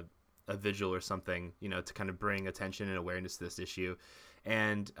like a vigil or something, you know, to kind of bring attention and awareness to this issue,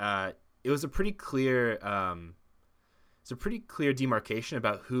 and it was a pretty clear demarcation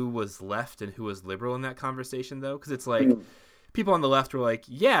about who was left and who was liberal in that conversation, though, because it's like people on the left were like,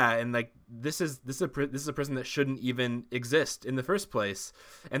 yeah, and like this is a prison that shouldn't even exist in the first place,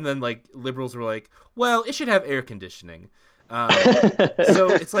 and then like liberals were like, well, it should have air conditioning. So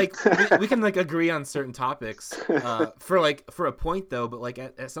it's like we can like agree on certain topics for a point though, but like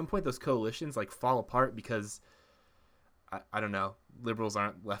at some point those coalitions like fall apart because I don't know, liberals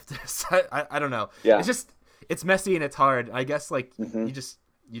aren't leftists. I don't know. Yeah. It's messy and it's hard. I guess like you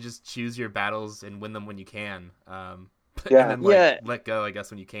just choose your battles and win them when you can. And then let go, I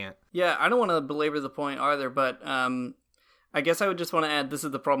guess, when you can't. Yeah, I don't want to belabor the point either, but I guess I would just want to add, this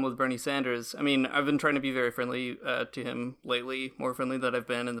is the problem with Bernie Sanders. I mean, I've been trying to be very friendly to him lately, more friendly than I've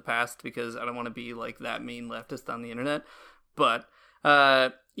been in the past, because I don't want to be like that mean leftist on the internet. But,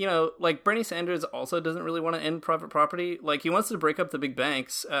 you know, like Bernie Sanders also doesn't really want to end private property. Like, he wants to break up the big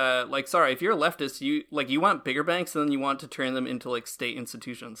banks. Like, sorry, if you're a leftist, you want bigger banks, and then you want to turn them into like state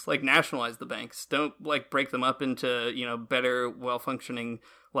institutions. Like, nationalize the banks. Don't like break them up into, you know, better, well-functioning,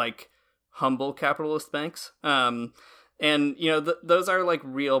 like humble capitalist banks. And, you know, those are, like,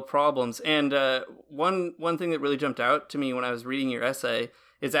 real problems. And one thing that really jumped out to me when I was reading your essay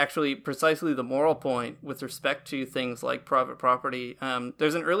is actually precisely the moral point with respect to things like private property.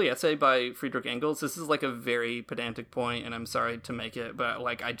 There's an early essay by Friedrich Engels. This is, like, a very pedantic point, and I'm sorry to make it, but,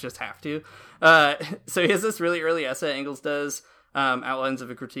 like, I just have to. So he has this really early essay, Engels does, Outlines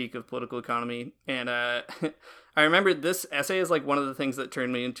of a Critique of Political Economy. And I remember this essay is like one of the things that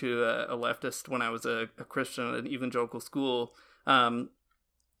turned me into a leftist when I was a Christian at an evangelical school. And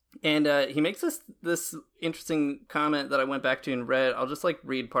he makes this interesting comment that I went back to and read. I'll just like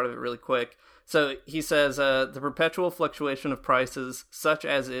read part of it really quick. So he says, the perpetual fluctuation of prices, such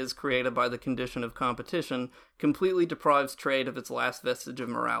as is created by the condition of competition, completely deprives trade of its last vestige of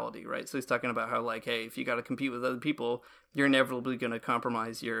morality, right? So he's talking about how, like, hey, if you got to compete with other people, you're inevitably going to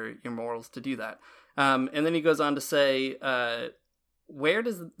compromise your morals to do that. And then he goes on to say, where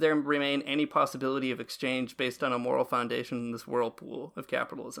does there remain any possibility of exchange based on a moral foundation in this whirlpool of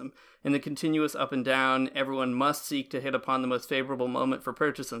capitalism? In the continuous up and down, everyone must seek to hit upon the most favorable moment for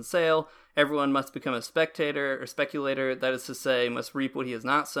purchase and sale. Everyone must become a spectator or speculator, that is to say, must reap what he has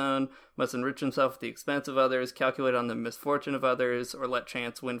not sown, must enrich himself at the expense of others, calculate on the misfortune of others, or let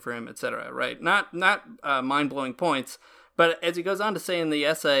chance win for him, etc. Right? Not mind-blowing points, but as he goes on to say in the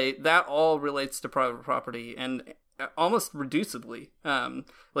essay, that all relates to private property, and almost reducibly.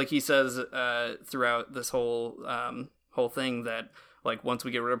 Like he says throughout this whole thing that, like, once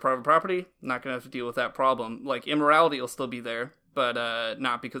we get rid of private property, not going to have to deal with that problem. Like, immorality will still be there, but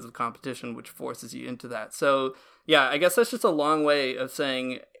not because of competition, which forces you into that. So, yeah, I guess that's just a long way of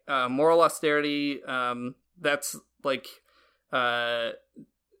saying moral austerity, that's, like,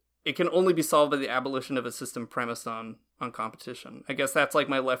 it can only be solved by the abolition of a system premised on competition. I guess that's like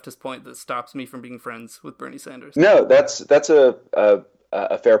my leftist point that stops me from being friends with Bernie Sanders. No, that's a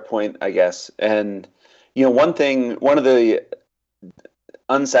fair point, I guess. And, you know, one of the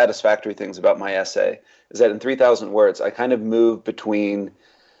unsatisfactory things about my essay is that in 3,000 words, I kind of move between,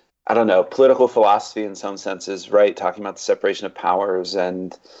 I don't know, political philosophy in some senses, right? Talking about the separation of powers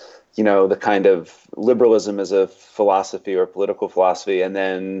and, you know, the kind of liberalism as a philosophy or political philosophy, and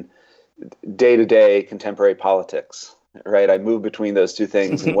then day-to-day contemporary politics, right? I move between those two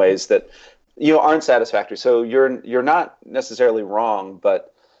things in ways that, you know, aren't satisfactory. So you're not necessarily wrong,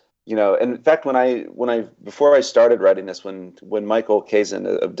 but, you know, and in fact, when I before I started writing this, when Michael Kazin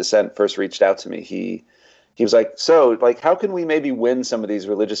of Dissent first reached out to me, he was like, so, like, how can we maybe win some of these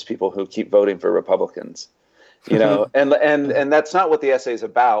religious people who keep voting for Republicans? You know, and that's not what the essay is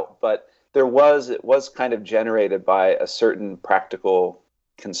about, but it was kind of generated by a certain practical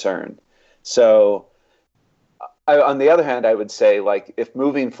concern. So on the other hand, I would say, like, if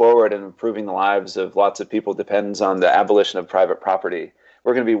moving forward and improving the lives of lots of people depends on the abolition of private property,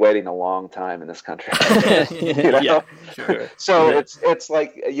 we're going to be waiting a long time in this country. You know? Yeah, sure. So it's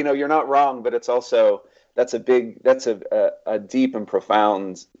like, you know, you're not wrong, but it's also that's a deep and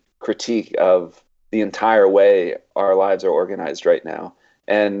profound critique of the entire way our lives are organized right now.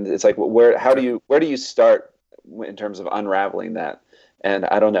 And it's like, where do you start in terms of unraveling that? And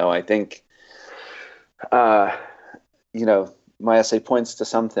I don't know. I think, my essay points to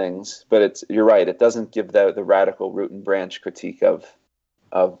some things, but you're right. It doesn't give the radical root and branch critique of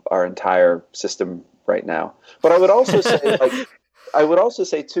our entire system right now. But I would also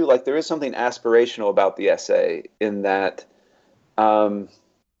say, too, like, there is something aspirational about the essay in that,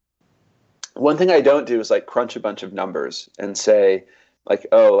 one thing I don't do is like crunch a bunch of numbers and say like,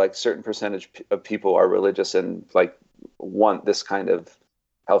 oh, like certain percentage of people are religious and like want this kind of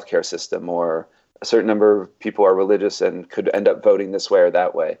healthcare system, or a certain number of people are religious and could end up voting this way or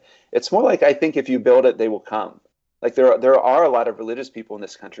that way. It's more like, I think if you build it, they will come. Like there are a lot of religious people in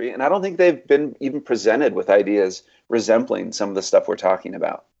this country, and I don't think they've been even presented with ideas resembling some of the stuff we're talking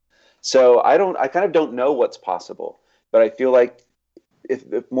about. So I kind of don't know what's possible, but I feel like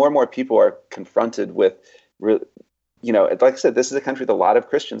if more and more people are confronted with, like I said, this is a country with a lot of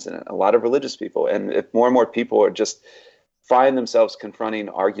Christians in it, a lot of religious people, and if more and more people are just find themselves confronting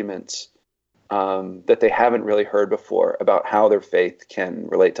arguments that they haven't really heard before about how their faith can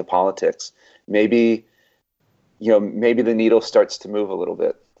relate to politics, maybe the needle starts to move a little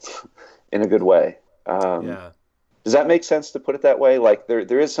bit in a good way. Does that make sense to put it that way? Like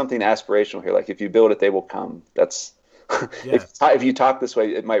there is something aspirational here. Like if you build it, they will come. That's if you talk this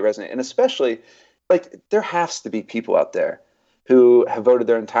way, it might resonate. And especially, like, there has to be people out there who have voted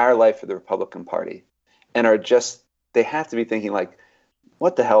their entire life for the Republican Party and they have to be thinking like,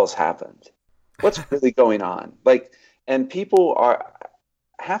 what the hell has happened? What's really going on? Like, and people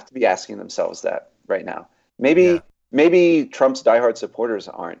have to be asking themselves that right now. Maybe Trump's diehard supporters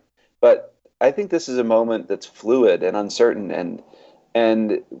aren't, but I think this is a moment that's fluid and uncertain,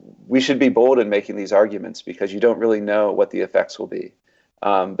 and we should be bold in making these arguments because you don't really know what the effects will be.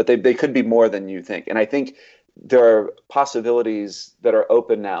 But they could be more than you think. And I think there are possibilities that are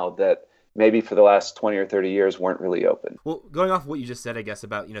open now that maybe for the last 20 or 30 years weren't really open. Well, going off of what you just said, I guess,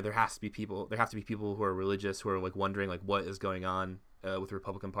 about, there have to be people who are religious who are like wondering like what is going on with the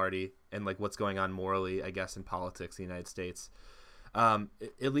Republican Party and like what's going on morally, I guess, in politics in the United States.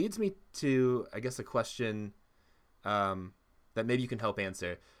 It leads me to, I guess, a question that maybe you can help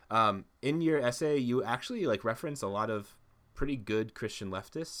answer. In your essay, you actually like reference a lot of pretty good Christian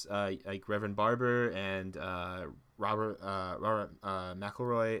leftists, like Reverend Barber and Robert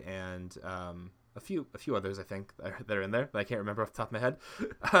McElroy and a few others, I think, that are in there, but I can't remember off the top of my head.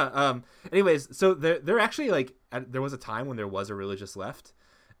 Anyways, so they're actually like, there was a time when there was a religious left,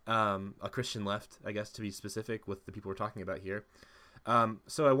 a Christian left, I guess, to be specific with the people we're talking about here.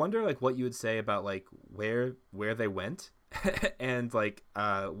 So I wonder like what you would say about like where they went and like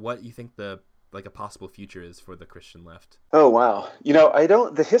what you think the like a possible future is for the Christian left. Oh, wow.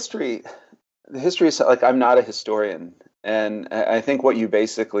 The history is like, I'm not a historian, and I think what you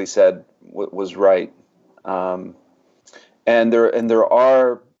basically said was right. And there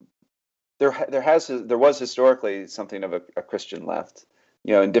was historically something of a Christian left,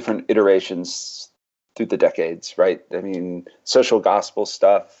 in different iterations through the decades, right? I mean, social gospel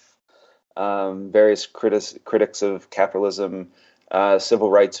stuff, various critics of capitalism, civil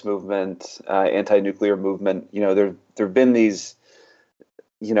rights movement, anti-nuclear movement. There have been these,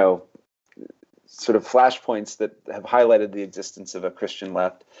 sort of flashpoints that have highlighted the existence of a Christian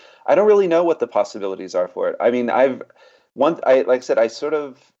left. I don't really know what the possibilities are for it. I mean, like I said, I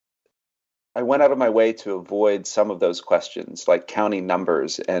went out of my way to avoid some of those questions, like counting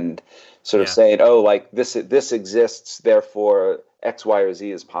numbers and sort of saying, oh, like this exists, therefore X, Y, or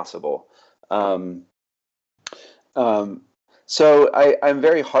Z is possible. So I'm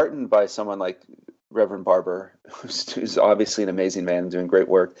very heartened by someone like Reverend Barber, who's obviously an amazing man doing great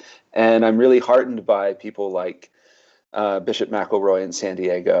work. And I'm really heartened by people like Bishop McElroy in San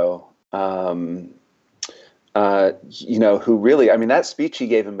Diego, who really, I mean, that speech he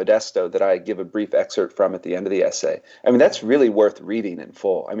gave in Modesto that I give a brief excerpt from at the end of the essay, I mean, that's really worth reading in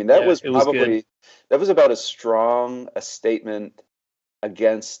full. I mean, that was about as strong a statement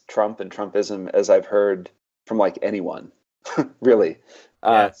against Trump and Trumpism as I've heard from like anyone, really,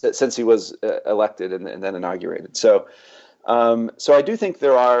 since he was elected and then inaugurated. So I do think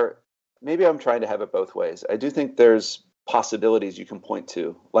there are, maybe I'm trying to have it both ways. I do think there's possibilities you can point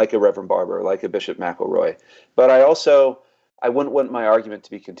to, like a Reverend Barber, like a Bishop McElroy. But I wouldn't want my argument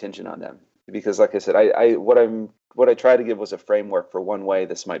to be contingent on them, because, like I said, what I try to give was a framework for one way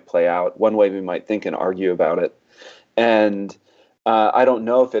this might play out, one way we might think and argue about it. And I don't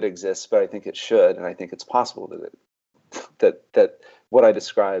know if it exists, but I think it should, and I think it's possible that what I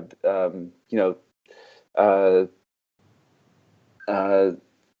described, comes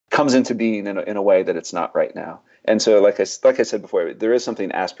into being in a way that it's not right now. And so, like I said before, there is something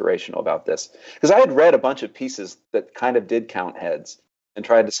aspirational about this. Because I had read a bunch of pieces that kind of did count heads and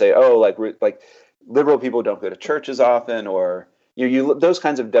tried to say, oh, like liberal people don't go to church as often, or you those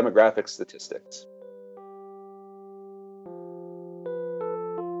kinds of demographic statistics.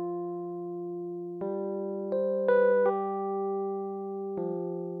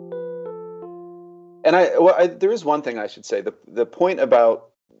 And there is one thing I should say. The point about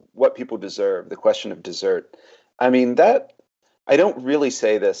what people deserve, the question of desert, I mean, that I don't really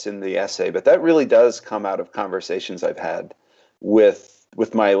say this in the essay, but that really does come out of conversations I've had with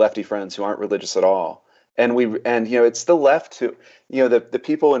my lefty friends who aren't religious at all. And it's the left who, the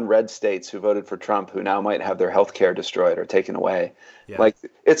people in red states who voted for Trump who now might have their health care destroyed or taken away. Yeah. Like,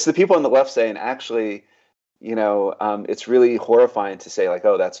 it's the people on the left saying, actually, it's really horrifying to say, like,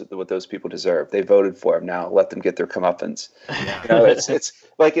 oh, that's what those people deserve. They voted for him. Now let them get their comeuppance. Yeah.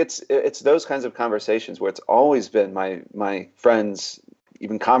 It's those kinds of conversations where it's always been my friends,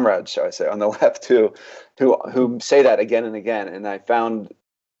 even comrades, shall I say, on the left who say that again and again. And I found,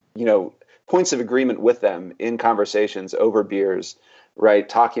 points of agreement with them in conversations over beers, right,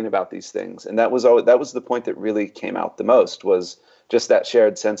 talking about these things. And that was the point that really came out the most, was just that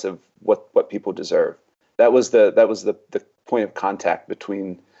shared sense of what people deserve. That was the point of contact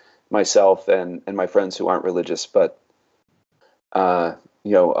between myself and my friends who aren't religious, but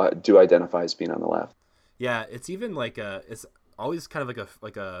do identify as being on the left. Yeah, it's even it's always kind of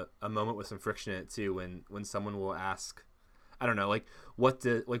like a moment with some friction in it too, when someone will ask, I don't know, like what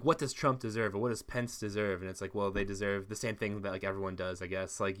does Trump deserve, or what does Pence deserve? And it's like, well, they deserve the same thing that like everyone does, I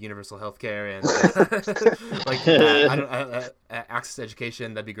guess, like universal health care and access to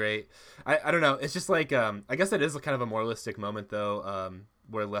education. That'd be great. I don't know. It's just like I guess that is kind of a moralistic moment though,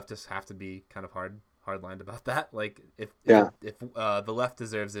 where leftists have to be kind of hard-lined about that. Like if the left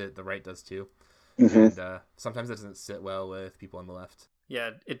deserves it, the right does too. Mm-hmm. And sometimes that doesn't sit well with people on the left.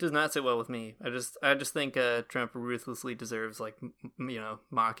 Yeah, it does not sit well with me. I just think Trump ruthlessly deserves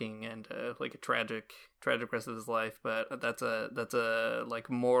mocking and like a tragic rest of his life. But that's a like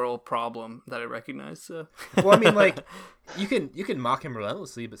moral problem that I recognize. So. Well, I mean, like you can mock him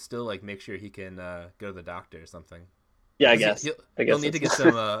relentlessly, but still like make sure he can go to the doctor or something. Yeah, I guess he'll need to get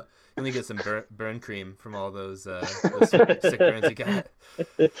some. He'll need to get some burn cream from all those sick burns he got.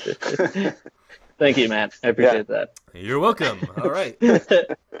 Thank you, Matt. I appreciate that. You're welcome. All right.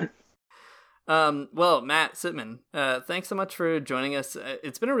 Well, Matt Sitman, thanks so much for joining us.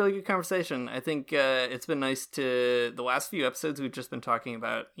 It's been a really good conversation. I think it's been nice the last few episodes we've just been talking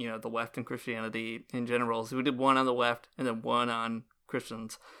about, the left and Christianity in general. So we did one on the left and then one on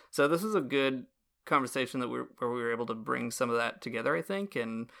Christians. So this is a good conversation where we were able to bring some of that together, I think.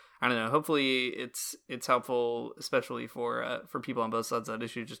 And I don't know, hopefully it's helpful, especially for people on both sides of that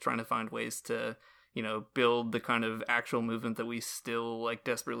issue, just trying to find ways to, build the kind of actual movement that we still like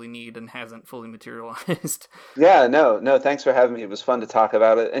desperately need and hasn't fully materialized. Yeah, no, thanks for having me. It was fun to talk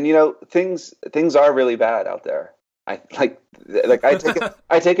about it. And things are really bad out there. I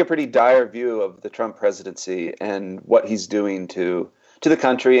take a pretty dire view of the Trump presidency and what he's doing to the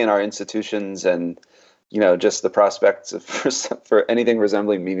country and our institutions, and just the prospects for anything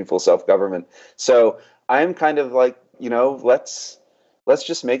resembling meaningful self-government. So I'm kind of like, let's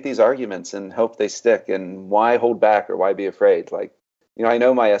just make these arguments and hope they stick. And why hold back, or why be afraid? Like, I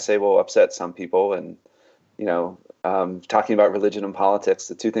know my essay will upset some people, and talking about religion and politics,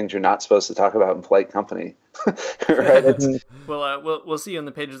 the two things you're not supposed to talk about in polite company. Right? We'll see you on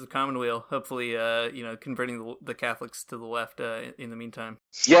the pages of the Commonweal. Hopefully, converting the Catholics to the left in the meantime.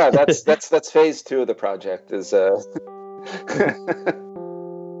 Yeah, that's phase 2 of the project. Is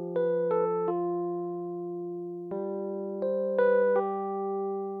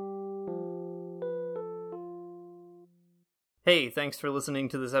Hey, thanks for listening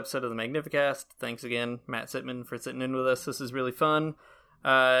to this episode of the Magnificast. Thanks again, Matt Sitman, for sitting in with us. This is really fun.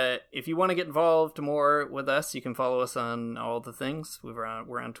 If you want to get involved more with us, you can follow us on all the things. We're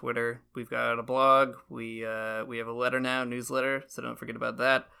on Twitter. We've got a blog. We have a letter now, newsletter, so don't forget about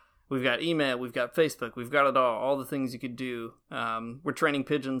that. We've got email. We've got Facebook. We've got it all the things you could do. We're training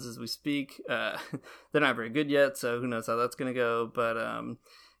pigeons as we speak. They're not very good yet, so who knows how that's going to go. But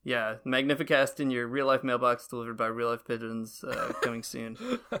yeah, Magnificast in your real-life mailbox, delivered by real-life pigeons, coming soon.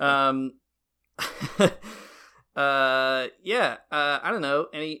 I don't know.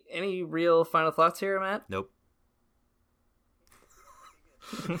 Any real final thoughts here, Matt? Nope.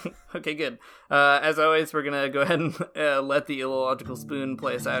 Okay, good. As always, we're gonna go ahead and let the illogical spoon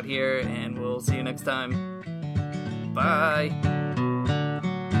play us out here, and we'll see you next time. Bye.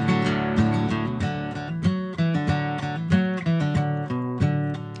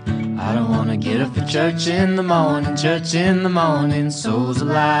 Get up for church in the morning, souls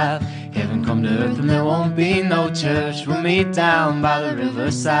alive. Heaven come to earth and there won't be no church. We'll meet down by the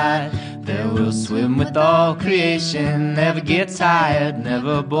riverside. There we'll swim with all creation. Never get tired,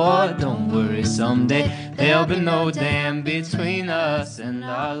 never bored. Don't worry, someday there'll be no dam between us and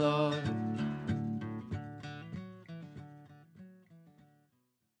our Lord.